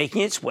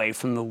 making its way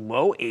from the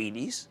low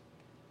 80s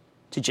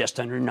to just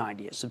under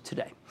 90 as of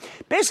today.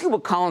 Basically,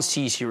 what Collins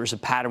sees here is a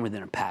pattern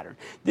within a pattern.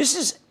 This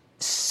is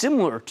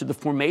similar to the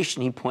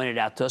formation he pointed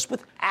out to us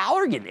with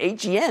Allergan,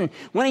 AGN,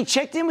 when he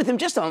checked in with him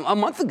just a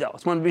month ago.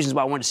 It's one of the reasons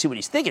why I wanted to see what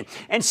he's thinking.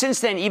 And since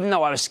then, even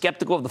though I was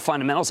skeptical of the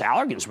fundamentals,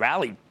 Allergan's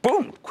rallied,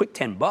 boom, quick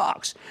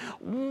 $10.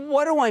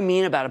 What do I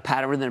mean about a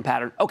pattern within a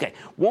pattern? Okay,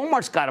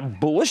 Walmart's got a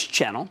bullish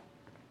channel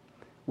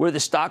where the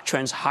stock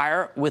trends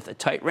higher with a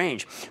tight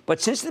range.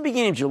 But since the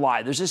beginning of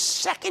July, there's a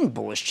second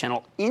bullish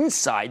channel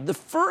inside the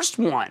first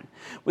one,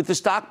 with the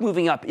stock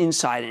moving up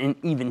inside an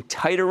even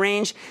tighter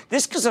range.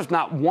 This gives us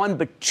not one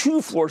but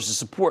two floors of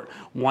support,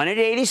 one at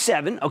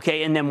 87,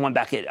 okay, and then one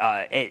back at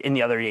in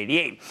the other at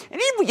 88.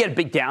 And even if we get a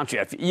big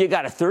downdraft, you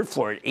got a third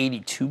floor at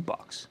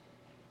 $82,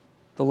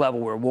 the level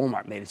where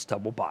Walmart made its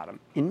double bottom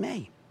in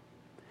May.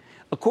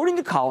 According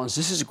to Collins,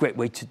 this is a great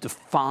way to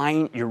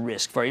define your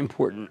risk, very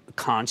important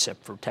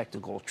concept for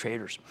technical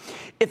traders.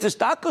 If the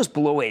stock goes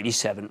below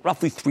 87,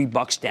 roughly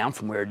 $3 down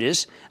from where it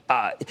is,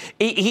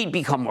 he'd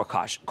become more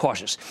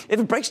cautious. If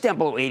it breaks down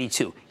below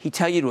 82, he'd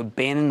tell you to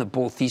abandon the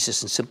bull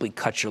thesis and simply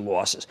cut your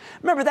losses.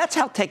 Remember, that's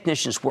how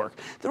technicians work.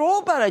 They're all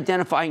about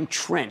identifying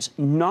trends,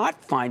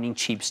 not finding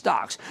cheap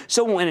stocks.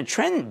 So when a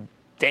trend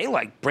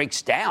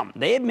breaks down,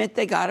 they admit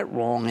they got it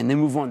wrong and they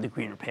move on to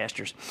greener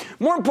pastures.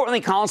 More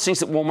importantly, Collins thinks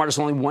that Walmart is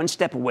only one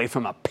step away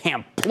from a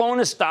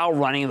Pamplona-style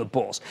running of the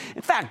bulls.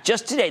 In fact,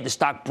 just today, the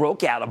stock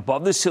broke out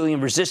above the ceiling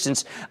of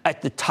resistance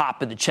at the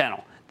top of the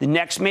channel. The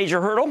next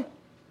major hurdle?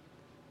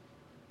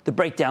 the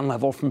breakdown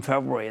level from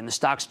February and the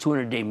stock's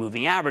 200-day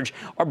moving average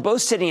are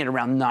both sitting at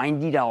around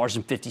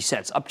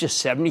 $90.50, up just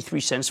 73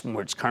 cents from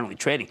where it's currently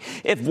trading.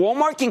 If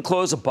Walmart can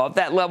close above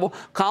that level,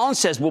 Collins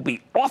says we'll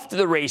be off to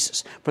the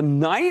races. From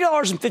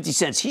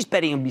 $90.50, he's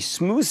betting it'll be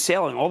smooth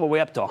sailing all the way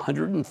up to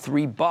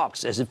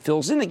 $103 as it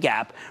fills in the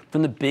gap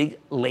from the big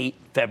late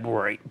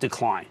February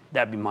decline.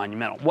 That'd be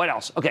monumental. What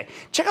else? Okay,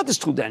 check out this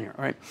tool down here,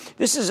 all right?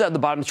 This is the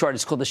bottom chart.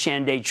 It's called the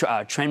Shannon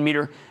Trend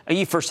Meter.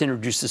 You first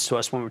introduced this to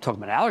us when we were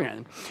talking about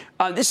Allergan.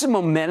 This is a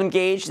momentum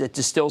gauge that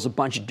distills a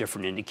bunch of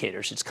different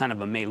indicators. It's kind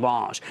of a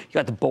melange. You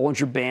got the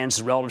Bollinger Bands,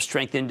 the Relative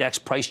Strength Index,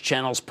 price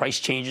channels, price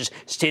changes,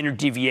 standard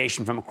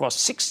deviation from across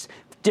 6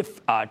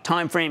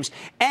 time frames,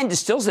 and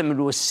distills them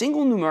into a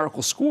single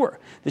numerical score.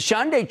 The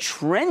Shannon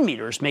Trend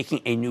Meter is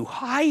making a new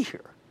high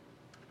here,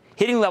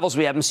 hitting levels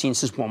we haven't seen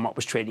since Walmart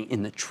was trading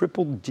in the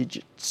triple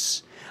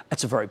digits.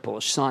 That's a very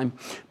bullish sign.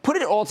 Put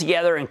it all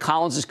together, and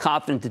Collins is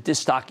confident that this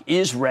stock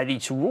is ready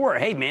to roar.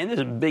 Hey, man, this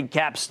is a big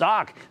cap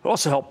stock. It'll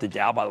also help the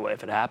Dow, by the way,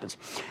 if it happens.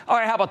 All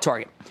right, how about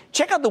Target?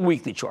 Check out the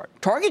weekly chart.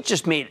 Target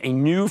just made a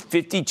new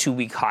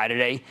 52-week high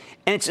today,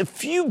 and it's a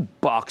few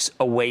bucks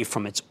away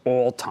from its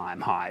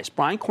all-time highs.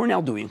 Brian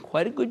Cornell doing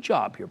quite a good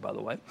job here, by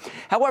the way.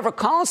 However,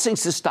 Collins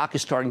thinks this stock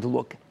is starting to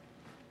look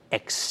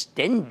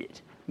extended,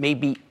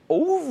 maybe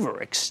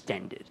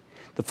overextended.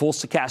 The full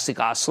stochastic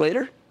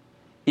oscillator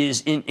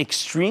is in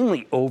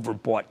extremely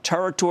overbought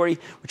territory,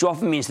 which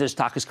often means that the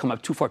stock has come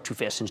up too far too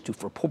fast and is due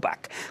for a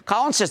pullback.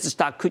 Collins says the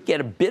stock could get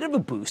a bit of a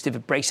boost if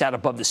it breaks out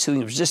above the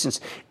ceiling of resistance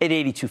at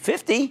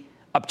 82.50,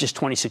 up just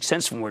 26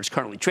 cents from where it's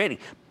currently trading.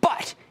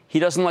 But he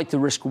doesn't like the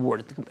risk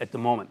reward at the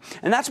moment.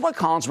 And that's why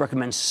Collins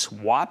recommends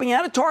swapping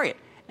out of Target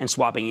and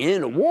swapping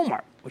in a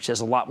Walmart, which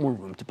has a lot more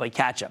room to play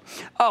catch up.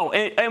 Oh,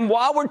 and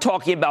while we're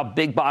talking about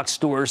big box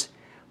stores,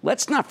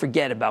 let's not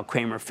forget about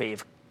Cramer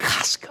fave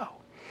Costco.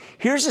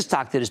 Here's a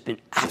stock that has been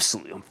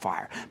absolutely on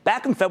fire.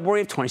 Back in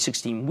February of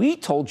 2016, we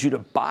told you to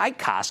buy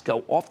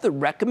Costco off the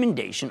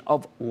recommendation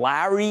of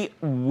Larry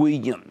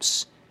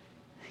Williams.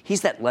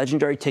 He's that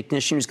legendary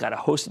technician who's got a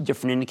host of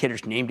different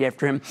indicators named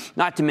after him,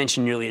 not to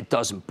mention nearly a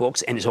dozen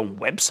books and his own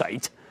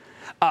website.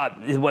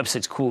 The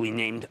website's coolly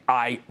named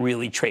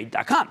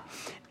ireallytrade.com.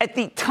 At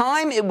the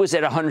time, it was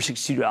at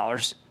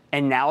 $162.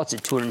 And now it's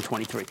at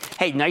 $223.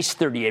 Hey, nice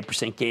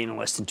 38% gain in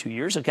less than 2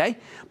 years, okay?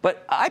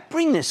 But I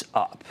bring this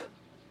up,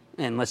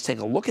 and let's take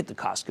a look at the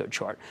Costco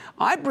chart.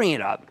 I bring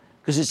it up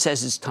because it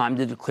says it's time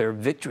to declare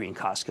victory in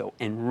Costco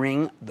and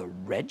ring the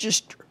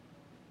register.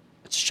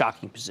 It's a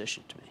shocking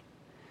position to me.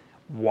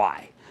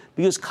 Why?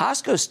 Because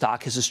Costco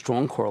stock has a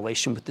strong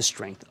correlation with the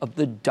strength of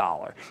the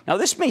dollar. Now,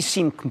 this may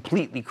seem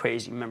completely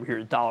crazy. Remember here,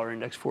 the dollar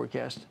index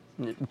forecast?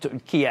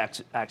 Key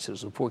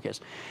axis of the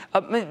forecast.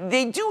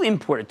 They do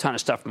import a ton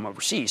of stuff from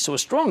overseas, so a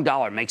strong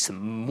dollar makes them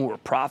more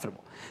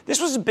profitable.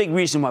 This was a big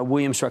reason why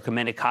Williams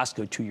recommended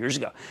Costco 2 years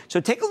ago. So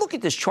take a look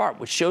at this chart,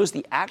 which shows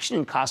the action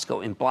in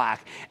Costco in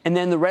black, and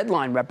then the red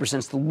line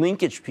represents the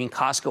linkage between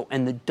Costco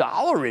and the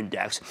dollar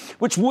index,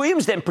 which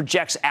Williams then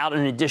projects out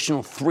an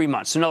additional 3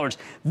 months. So in other words,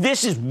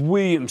 this is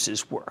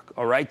Williams's work,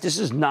 all right? This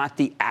is not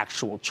the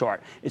actual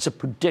chart. It's a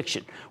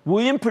prediction.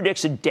 William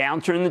predicts a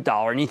downturn in the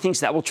dollar, and he thinks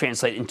that will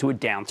translate into a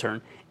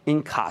downturn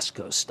in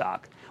Costco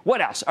stock. What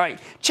else? All right,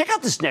 check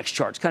out this next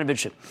chart. It's kind of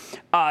interesting.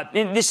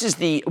 And this is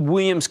the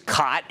Williams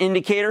COT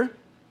indicator.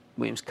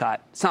 Williams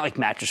COT. It's not like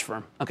Mattress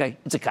Firm, okay?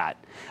 It's a COT.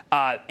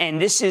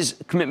 And this is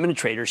Commitment to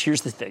Traders.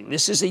 Here's the thing.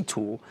 This is a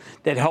tool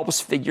that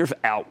helps figure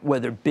out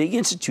whether big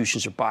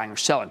institutions are buying or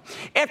selling.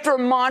 After a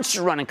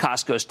monster run in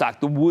Costco stock,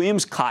 the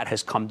Williams COT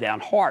has come down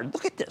hard.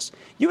 Look at this.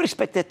 You would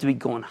expect that to be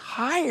going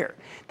higher.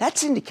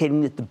 That's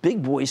indicating that the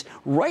big boys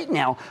right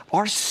now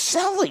are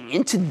selling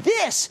into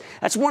this.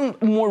 That's one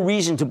more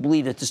reason to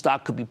believe that the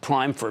stock could be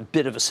primed for a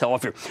bit of a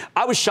sell-off here.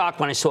 I was shocked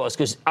when I saw this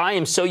because I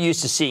am so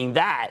used to seeing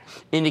that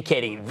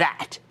indicating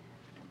that.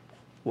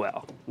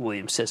 Well,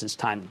 Williams says it's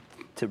time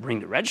to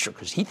ring the register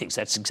because he thinks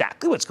that's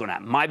exactly what's going to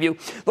happen. In my view,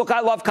 look, I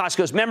love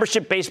Costco's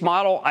membership-based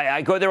model.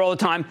 I go there all the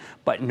time,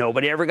 but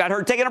nobody ever got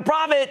hurt taking a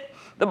profit.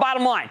 The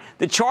bottom line,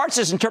 the charts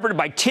as interpreted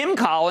by Tim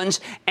Collins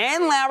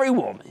and Larry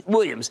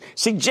Williams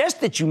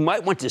suggest that you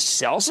might want to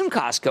sell some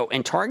Costco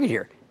and Target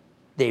here.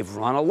 They've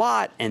run a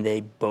lot, and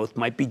they both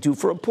might be due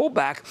for a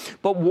pullback.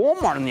 But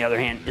Walmart, on the other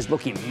hand, is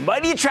looking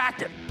mighty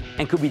attractive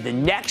and could be the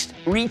next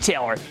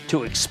retailer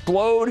to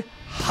explode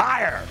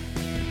higher.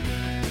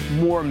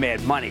 More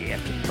Mad Money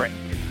after the break.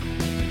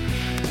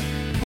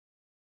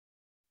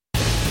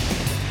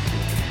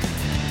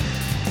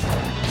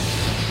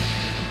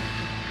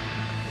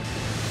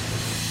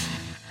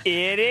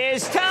 It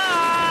is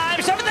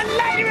time. Some of the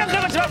lightning round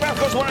comments about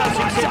Ralph's one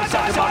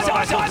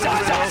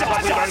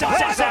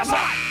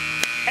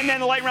and then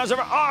the lightning round's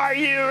over. Are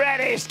you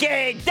ready,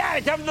 Skate?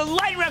 Time for the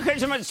lightning round. I'm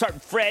going to start.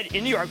 Fred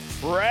in New York.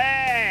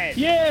 Fred.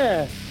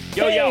 Yeah.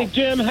 Yo.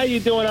 Jim, how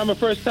you doing? I'm a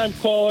first-time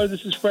caller.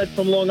 This is Fred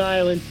from Long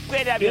Island.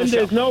 Great to have you on the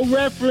There's show. no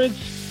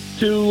reference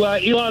to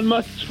Elon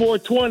Musk's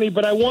 420,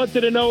 but I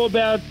wanted to know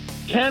about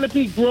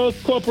Canopy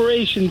Growth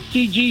Corporation,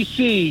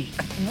 CGC.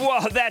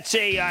 Well, that's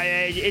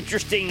a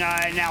interesting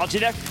analogy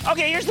there.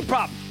 Okay, here's the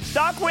problem.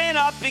 Stock ran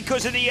up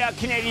because of the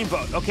Canadian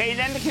vote, okay?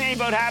 Then the Canadian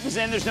vote happens,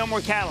 and there's no more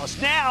catalyst.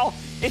 Now,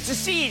 it's a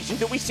siege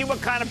until we see what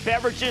kind of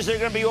beverages are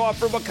going to be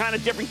offered, what kind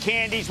of different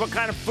candies, what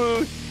kind of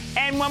food.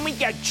 And when we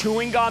get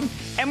chewing gum,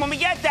 and when we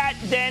get that,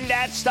 then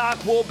that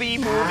stock will be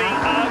moving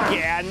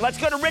again. Let's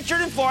go to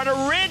Richard in Florida.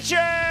 Richard!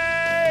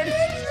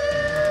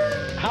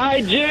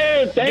 Hi,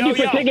 Jim. Thank you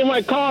for taking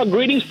my call.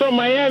 Greetings from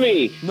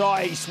Miami.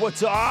 Nice.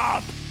 What's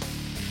up?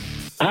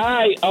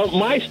 Hi.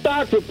 My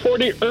stock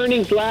reported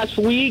earnings last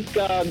week.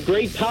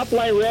 Great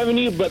top-line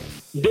revenue, but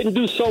didn't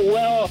do so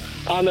well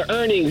on the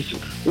earnings.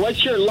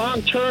 What's your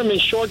long-term and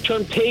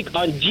short-term take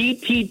on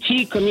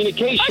GPT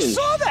Communications?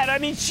 I saw that. I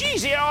mean,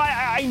 geez,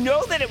 I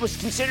know that it was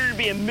considered to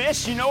be a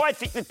miss. I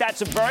think that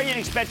that's a very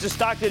inexpensive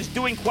stock that is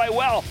doing quite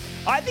well.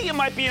 I think it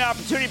might be an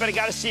opportunity, but I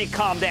got to see it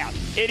calm down.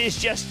 It is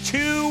just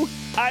too...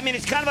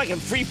 it's kind of like in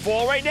free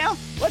fall right now.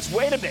 Let's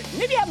wait a bit.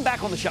 Maybe have him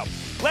back on the show.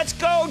 Let's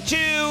go to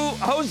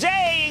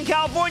Jose in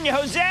California.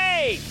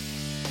 Jose!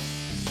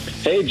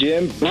 Hey,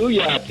 Jim.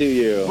 Booyah to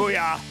you.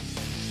 Booyah.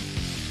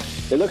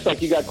 It looks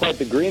like you got quite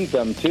the green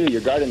thumb, too.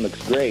 Your garden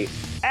looks great.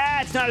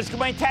 It's not as good.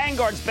 My Tang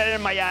garden's better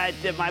than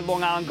my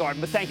Long Island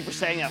garden, but thank you for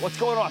saying that. What's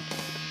going on?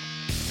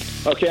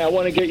 Okay, I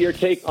want to get your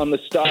take on the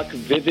stock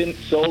Vivint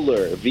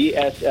Solar,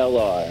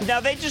 VSLR. Now,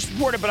 they just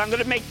reported, but I'm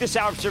going to make this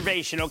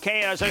observation,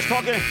 okay? As I was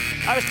talking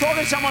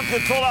to someone from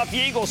the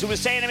Philadelphia Eagles who was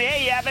saying to me,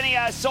 hey, you have any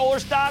solar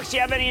stocks? You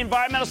have any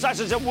environmental stocks?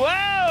 I said,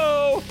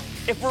 whoa!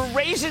 If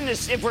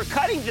we're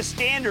cutting the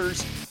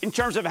standards in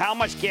terms of how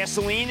much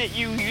gasoline that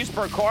you use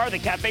per car, the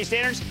CAFE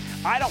standards,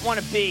 I don't want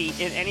to be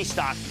in any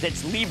stock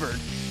that's levered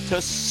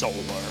to solar.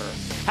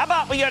 How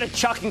about we go to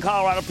Chuck in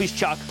Colorado? Please,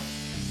 Chuck.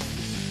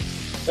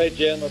 Hey,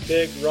 Jim, a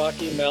big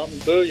Rocky Mountain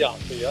booyah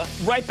to you.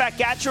 Right back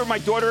at you where my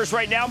daughter is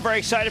right now. I'm very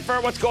excited for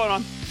her. What's going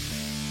on?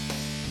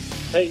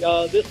 Hey,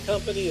 this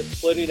company is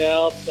splitting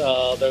out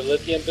their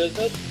lithium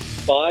business.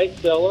 Buy,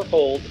 sell, or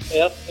hold,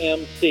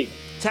 FMC.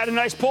 It's had a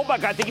nice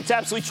pullback. I think it's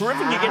absolutely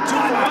terrific. You get 2 for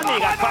 1. You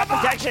got crop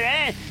protection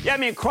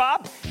and,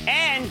 crop,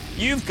 and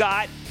you've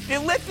got the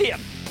lithium.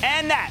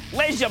 And that,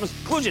 ladies and gentlemen, is the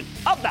conclusion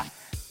of the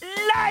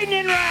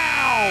Lightning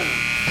Round.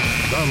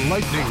 The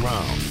Lightning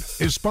Round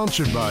is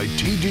sponsored by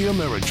TD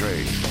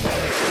Ameritrade.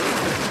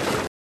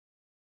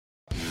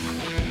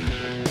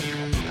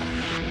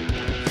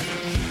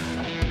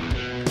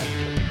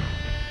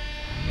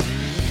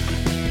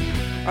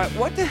 All right,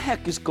 what the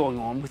heck is going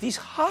on with these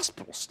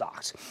hospital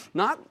stocks?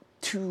 Not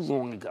too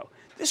long ago,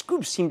 this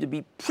group seemed to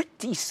be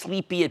pretty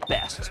sleepy at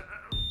best.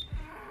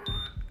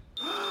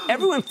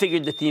 Everyone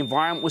figured that the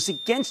environment was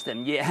against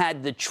them. You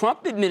had the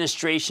Trump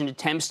administration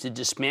attempts to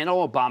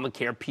dismantle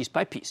Obamacare piece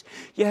by piece.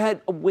 You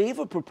had a wave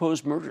of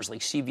proposed mergers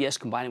like CVS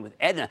combining with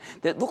Aetna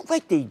that looked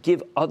like they'd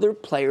give other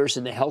players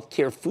in the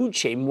healthcare food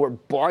chain more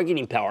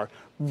bargaining power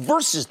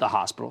versus the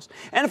hospitals.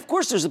 And of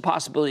course, there's a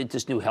possibility that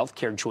this new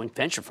healthcare joint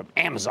venture from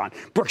Amazon,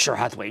 Berkshire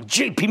Hathaway,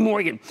 JP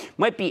Morgan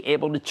might be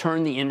able to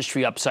turn the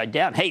industry upside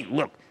down. Hey,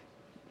 look,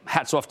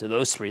 hats off to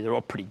those three. They're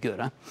all pretty good,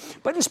 huh?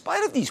 But in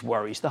spite of these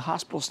worries, the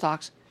hospital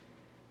stocks,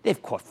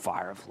 they've caught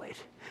fire of late.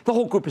 The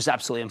whole group is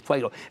absolutely in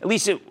fuego. At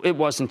least it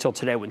was until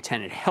today when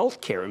Tenet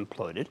Healthcare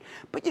imploded.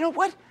 But you know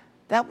what?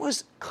 That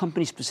was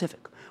company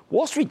specific.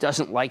 Wall Street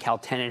doesn't like how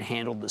Tenet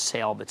handled the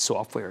sale of its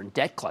software and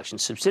debt collection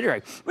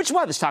subsidiary, which is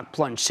why the stock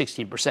plunged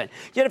 16%.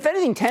 Yet, if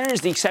anything, Tenet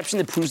is the exception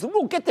that proves the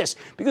rule. Get this,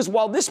 because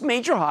while this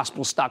major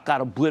hospital stock got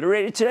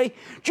obliterated today,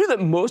 do you know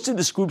that most of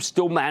this group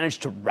still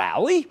managed to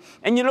rally?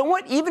 And you know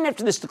what? Even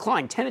after this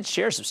decline, Tenet's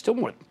shares have still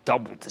more than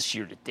doubled this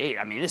year to date.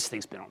 I mean, this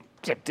thing's been on.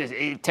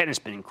 Tenet's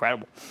been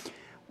incredible.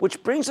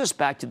 Which brings us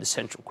back to the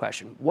central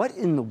question. What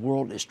in the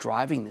world is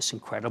driving this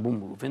incredible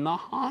move in the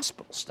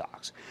hospital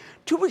stocks?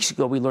 2 weeks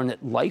ago, we learned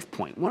that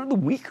LifePoint, one of the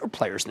weaker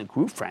players in the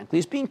group, frankly,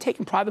 is being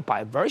taken private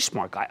by a very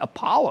smart guy,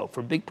 Apollo, for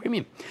a big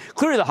premium.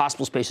 Clearly, the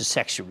hospital space is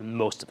sexier than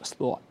most of us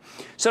thought.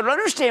 So to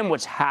understand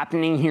what's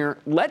happening here,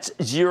 let's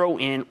zero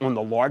in on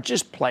the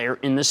largest player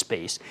in the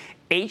space,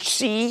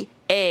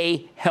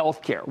 HCA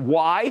Healthcare.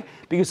 Why?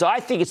 Because I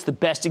think it's the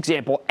best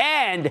example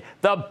and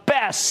the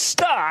best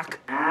stock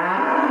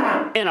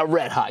in a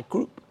red-hot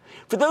group.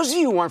 For those of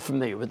you who aren't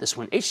familiar with this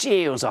one,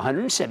 HCA owns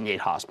 178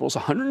 hospitals,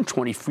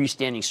 120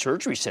 freestanding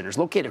surgery centers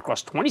located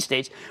across 20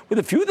 states, with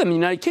a few of them in the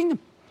United Kingdom.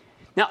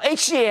 Now,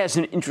 HCA has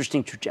an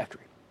interesting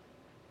trajectory.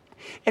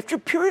 After a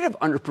period of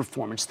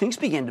underperformance, things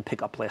began to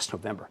pick up last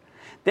November.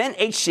 Then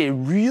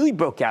HCA really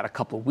broke out a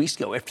couple of weeks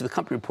ago after the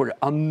company reported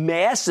a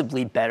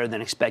massively better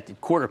than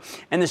expected quarter,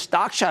 and the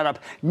stock shot up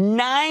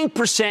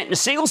 9% in a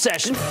single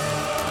session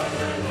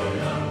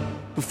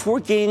before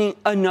gaining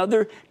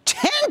another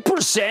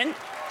 10%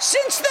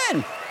 since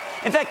then.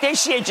 In fact,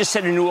 HCA just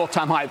set a new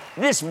all-time high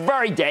this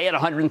very day at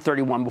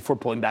 131 before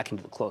pulling back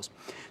into the close.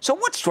 So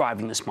what's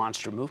driving this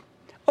monster move?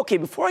 Okay,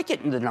 before I get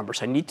into the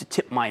numbers, I need to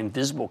tip my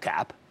invisible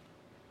cap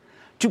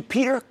to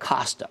Peter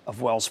Costa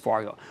of Wells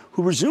Fargo,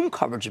 who resumed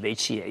coverage of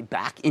HCA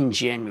back in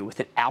January with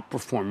an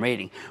outperform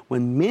rating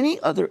when many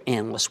other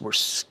analysts were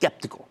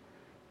skeptical.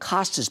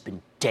 Costa's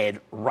been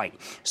dead right.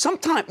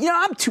 Sometimes,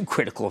 I'm too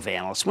critical of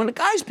analysts. When the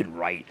guy's been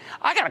right,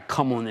 I got to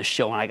come on this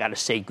show and I got to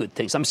say good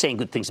things. I'm saying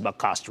good things about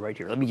Costa right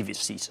here. Let me give you a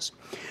thesis.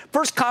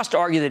 First, Costa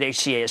argued that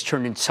HCA has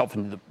turned itself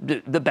into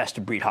the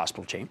best-of-breed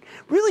hospital chain,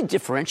 really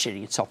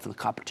differentiating itself from the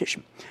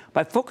competition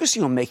by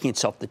focusing on making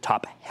itself the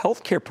top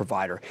healthcare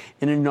provider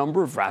in a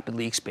number of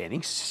rapidly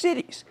expanding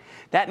cities.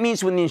 That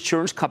means when the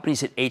insurance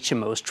companies at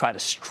HMOs try to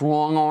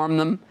strong-arm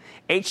them,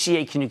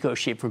 HCA can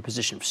negotiate from a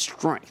position of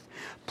strength.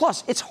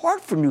 Plus, it's hard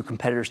for new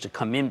competitors to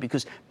come in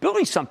because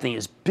building something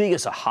as big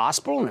as a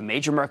hospital in a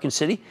major American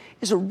city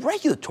is a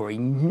regulatory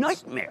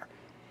nightmare.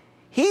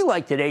 He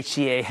liked that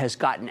HCA has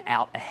gotten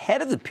out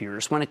ahead of the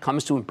peers when it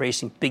comes to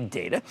embracing big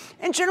data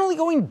and generally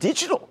going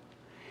digital.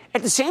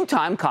 At the same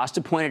time,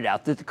 Costa pointed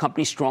out that the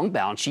company's strong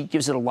balance sheet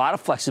gives it a lot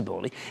of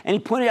flexibility, and he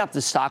pointed out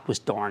the stock was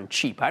darn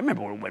cheap. I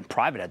remember when it went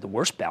private, it had the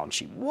worst balance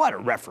sheet. What a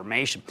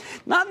reformation.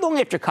 Not long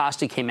after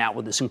Costa came out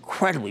with this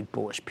incredibly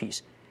bullish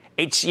piece,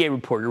 HCA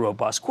reported a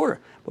robust quarter.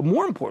 But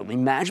more importantly,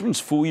 management's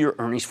full-year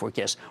earnings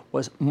forecast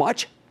was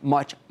much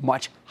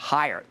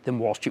higher than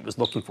Wall Street was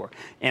looking for.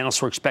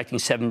 Analysts were expecting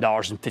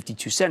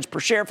 $7.52 per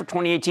share for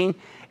 2018.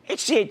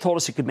 HCA told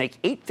us it could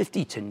make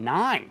 $8.50 to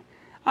 $9.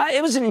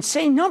 It was an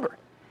insane number.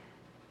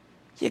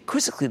 Yet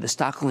quizzically, the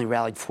stock only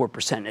rallied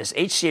 4% as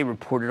HCA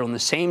reported on the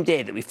same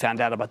day that we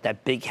found out about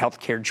that big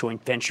healthcare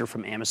joint venture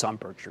from Amazon,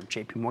 Berkshire, and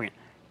JP Morgan.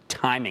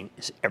 Timing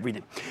is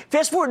everything.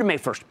 Fast forward to May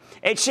 1st.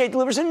 HCA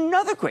delivers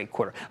another great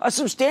quarter, a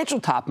substantial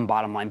top and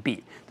bottom line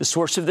beat. The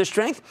source of their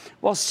strength?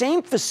 Well,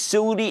 same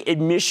facility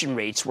admission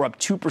rates were up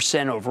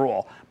 2%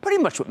 overall,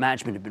 pretty much what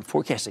management had been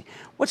forecasting.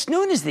 What's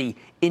known as the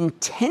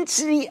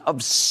intensity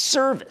of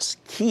service,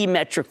 key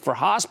metric for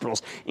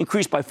hospitals,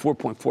 increased by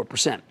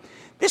 4.4%.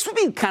 This would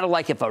be kind of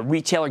like if a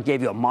retailer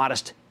gave you a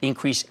modest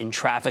increase in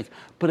traffic,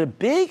 but a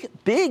big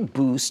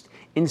boost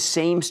in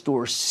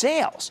same-store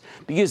sales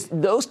because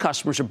those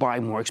customers are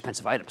buying more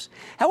expensive items.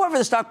 However,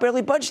 the stock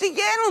barely budged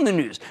again on the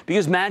news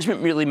because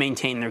management really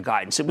maintained their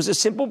guidance. It was a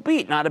simple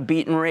beat, not a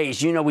beat and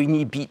raise. You know we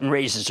need beat and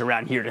raises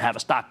around here to have a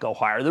stock go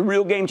higher. The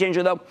real game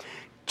changer, though,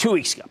 2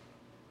 weeks ago.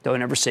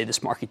 Don't ever say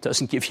this market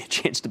doesn't give you a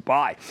chance to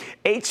buy.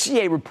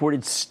 HCA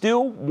reported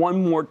still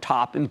one more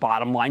top and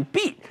bottom line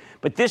beat,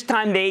 but this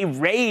time they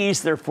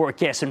raised their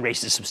forecast and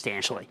raised it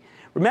substantially.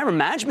 Remember,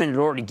 management had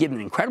already given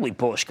incredibly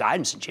bullish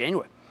guidance in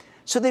January.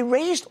 So they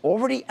raised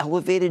already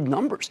elevated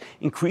numbers,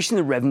 increasing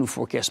the revenue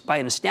forecast by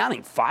an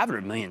astounding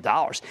 $500 million,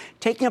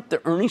 taking up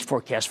the earnings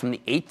forecast from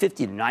the $8.50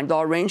 to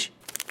 $9 range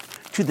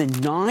to the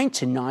 $9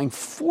 to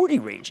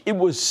 $9.40 range. It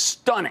was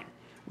stunning,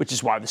 which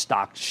is why the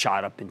stock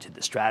shot up into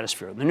the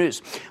stratosphere of the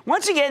news.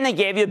 Once again, they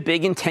gave you a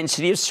big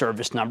intensity of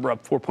service number,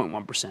 up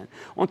 4.1%.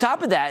 On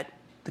top of that,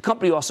 the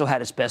company also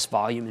had its best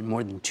volume in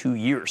more than 2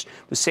 years,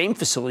 with same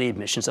facility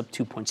admissions up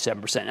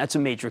 2.7%. That's a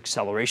major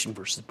acceleration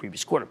versus the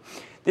previous quarter.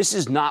 This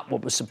is not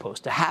what was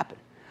supposed to happen.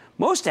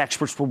 Most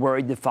experts were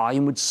worried that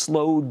volume would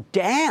slow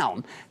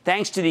down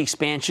thanks to the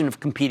expansion of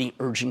competing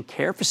urgent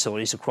care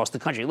facilities across the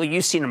country. Look,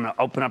 you've seen them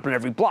open up in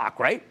every block,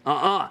 right?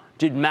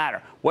 Didn't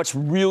matter. What's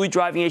really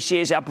driving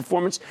HCA's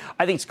outperformance?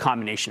 I think it's a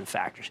combination of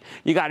factors.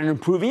 You got an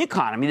improving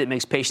economy that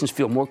makes patients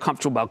feel more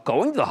comfortable about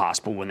going to the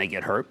hospital when they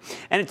get hurt.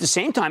 And at the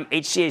same time,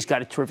 HCA's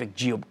got a terrific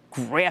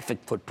geographic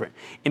footprint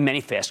in many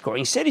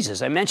fast-growing cities,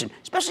 as I mentioned,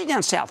 especially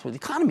down south where the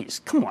economy is.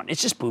 Come on,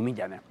 it's just booming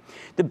down there.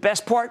 The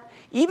best part,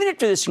 even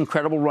after this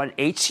incredible run,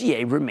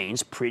 HCA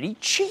remains pretty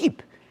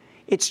cheap.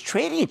 It's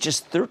trading at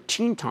just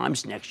 13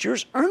 times next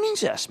year's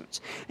earnings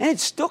estimates. And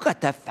it's still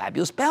got that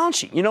fabulous balance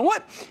sheet. You know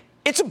what?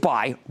 It's a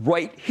buy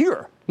right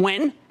here.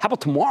 When? How about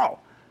tomorrow?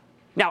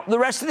 Now, the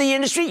rest of the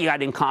industry, you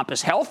got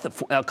Encompass Health,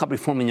 a company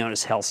formerly known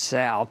as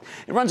HealthSouth.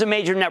 It runs a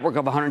major network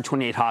of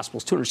 128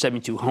 hospitals,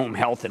 272 home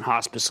health and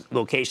hospice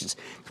locations.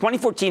 In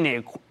 2014,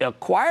 they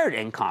acquired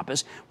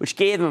Encompass, which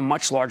gave them a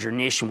much larger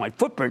nationwide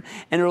footprint,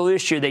 and earlier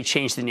this year, they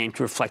changed the name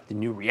to reflect the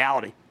new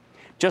reality.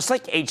 Just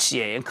like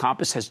HCA,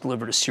 Encompass has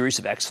delivered a series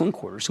of excellent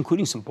quarters,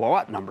 including some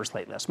blowout numbers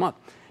late last month.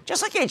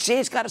 Just like HCA,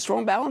 it's got a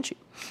strong balance sheet.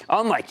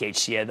 Unlike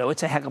HCA, though,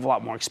 it's a heck of a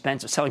lot more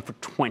expensive, selling for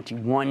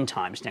 21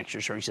 times next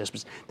year's earnings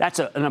estimates. That's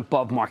an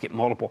above-market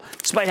multiple,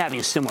 despite having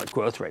a similar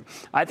growth rate.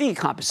 I think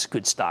Encompass is a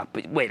good stock,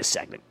 but wait a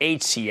second.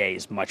 HCA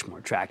is much more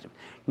attractive.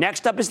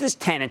 Next up is this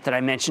tenant that I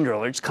mentioned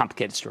earlier. It's a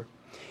complicated story.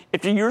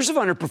 After years of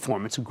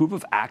underperformance, a group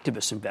of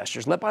activist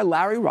investors, led by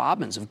Larry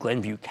Robbins of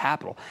Glenview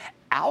Capital,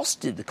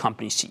 ousted the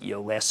company's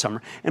CEO last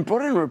summer and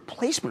brought in a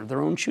replacement of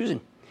their own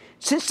choosing.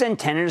 Since then,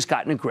 Tenet has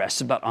gotten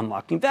aggressive about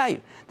unlocking value.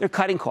 They're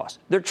cutting costs.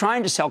 They're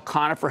trying to sell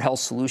Conifer Health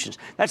Solutions.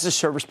 That's a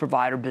service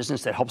provider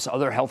business that helps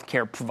other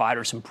healthcare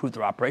providers improve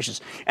their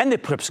operations. And they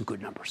put up some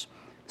good numbers.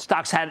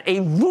 Stocks had a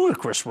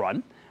ludicrous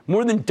run,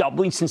 more than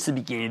doubling since the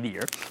beginning of the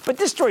year. But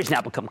this story's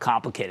now become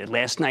complicated.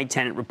 Last night,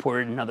 Tenet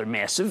reported another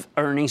massive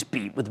earnings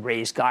beat with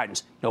raised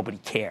guidance. Nobody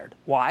cared.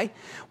 Why?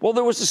 Well,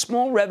 there was a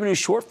small revenue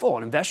shortfall,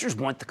 and investors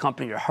want the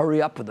company to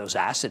hurry up with those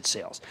asset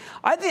sales.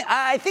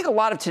 I think a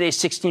lot of today's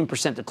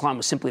 16% decline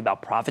was simply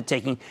about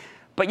profit-taking.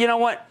 But you know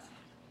what?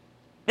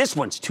 This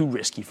one's too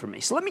risky for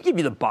me. So let me give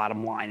you the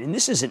bottom line, and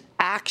this is an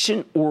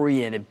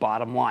action-oriented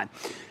bottom line.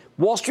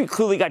 Wall Street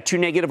clearly got too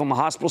negative on the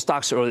hospital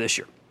stocks earlier this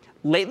year.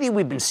 Lately,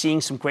 we've been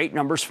seeing some great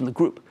numbers from the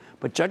group.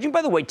 But judging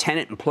by the way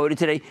Tenet imploded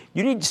today,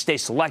 you need to stay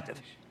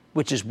selective,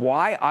 which is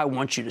why I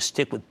want you to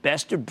stick with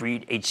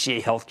best-of-breed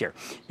HCA Healthcare.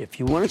 If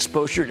you want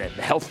exposure to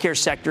the healthcare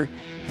sector,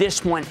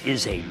 this one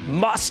is a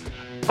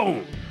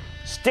must-own.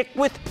 Stick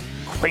with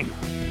Cramer.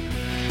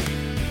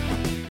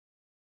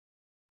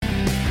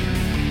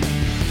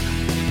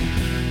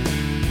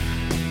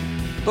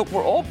 Look,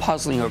 we're all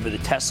puzzling over the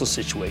Tesla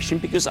situation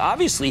because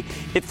obviously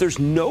if there's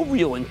no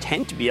real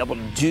intent to be able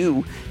to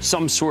do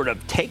some sort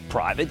of take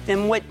private,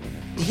 then what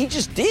he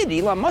just did,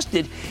 Elon Musk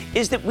did,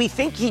 is that we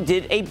think he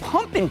did a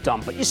pump and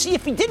dump. But you see,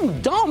 if he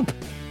didn't dump,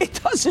 it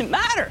doesn't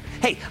matter.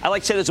 Hey, I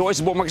like to say there's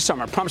always a bull market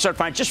summer. I promise I'll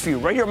find it just for you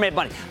right here on Mad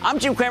Money. I'm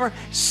Jim Cramer.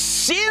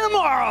 See you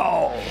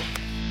tomorrow.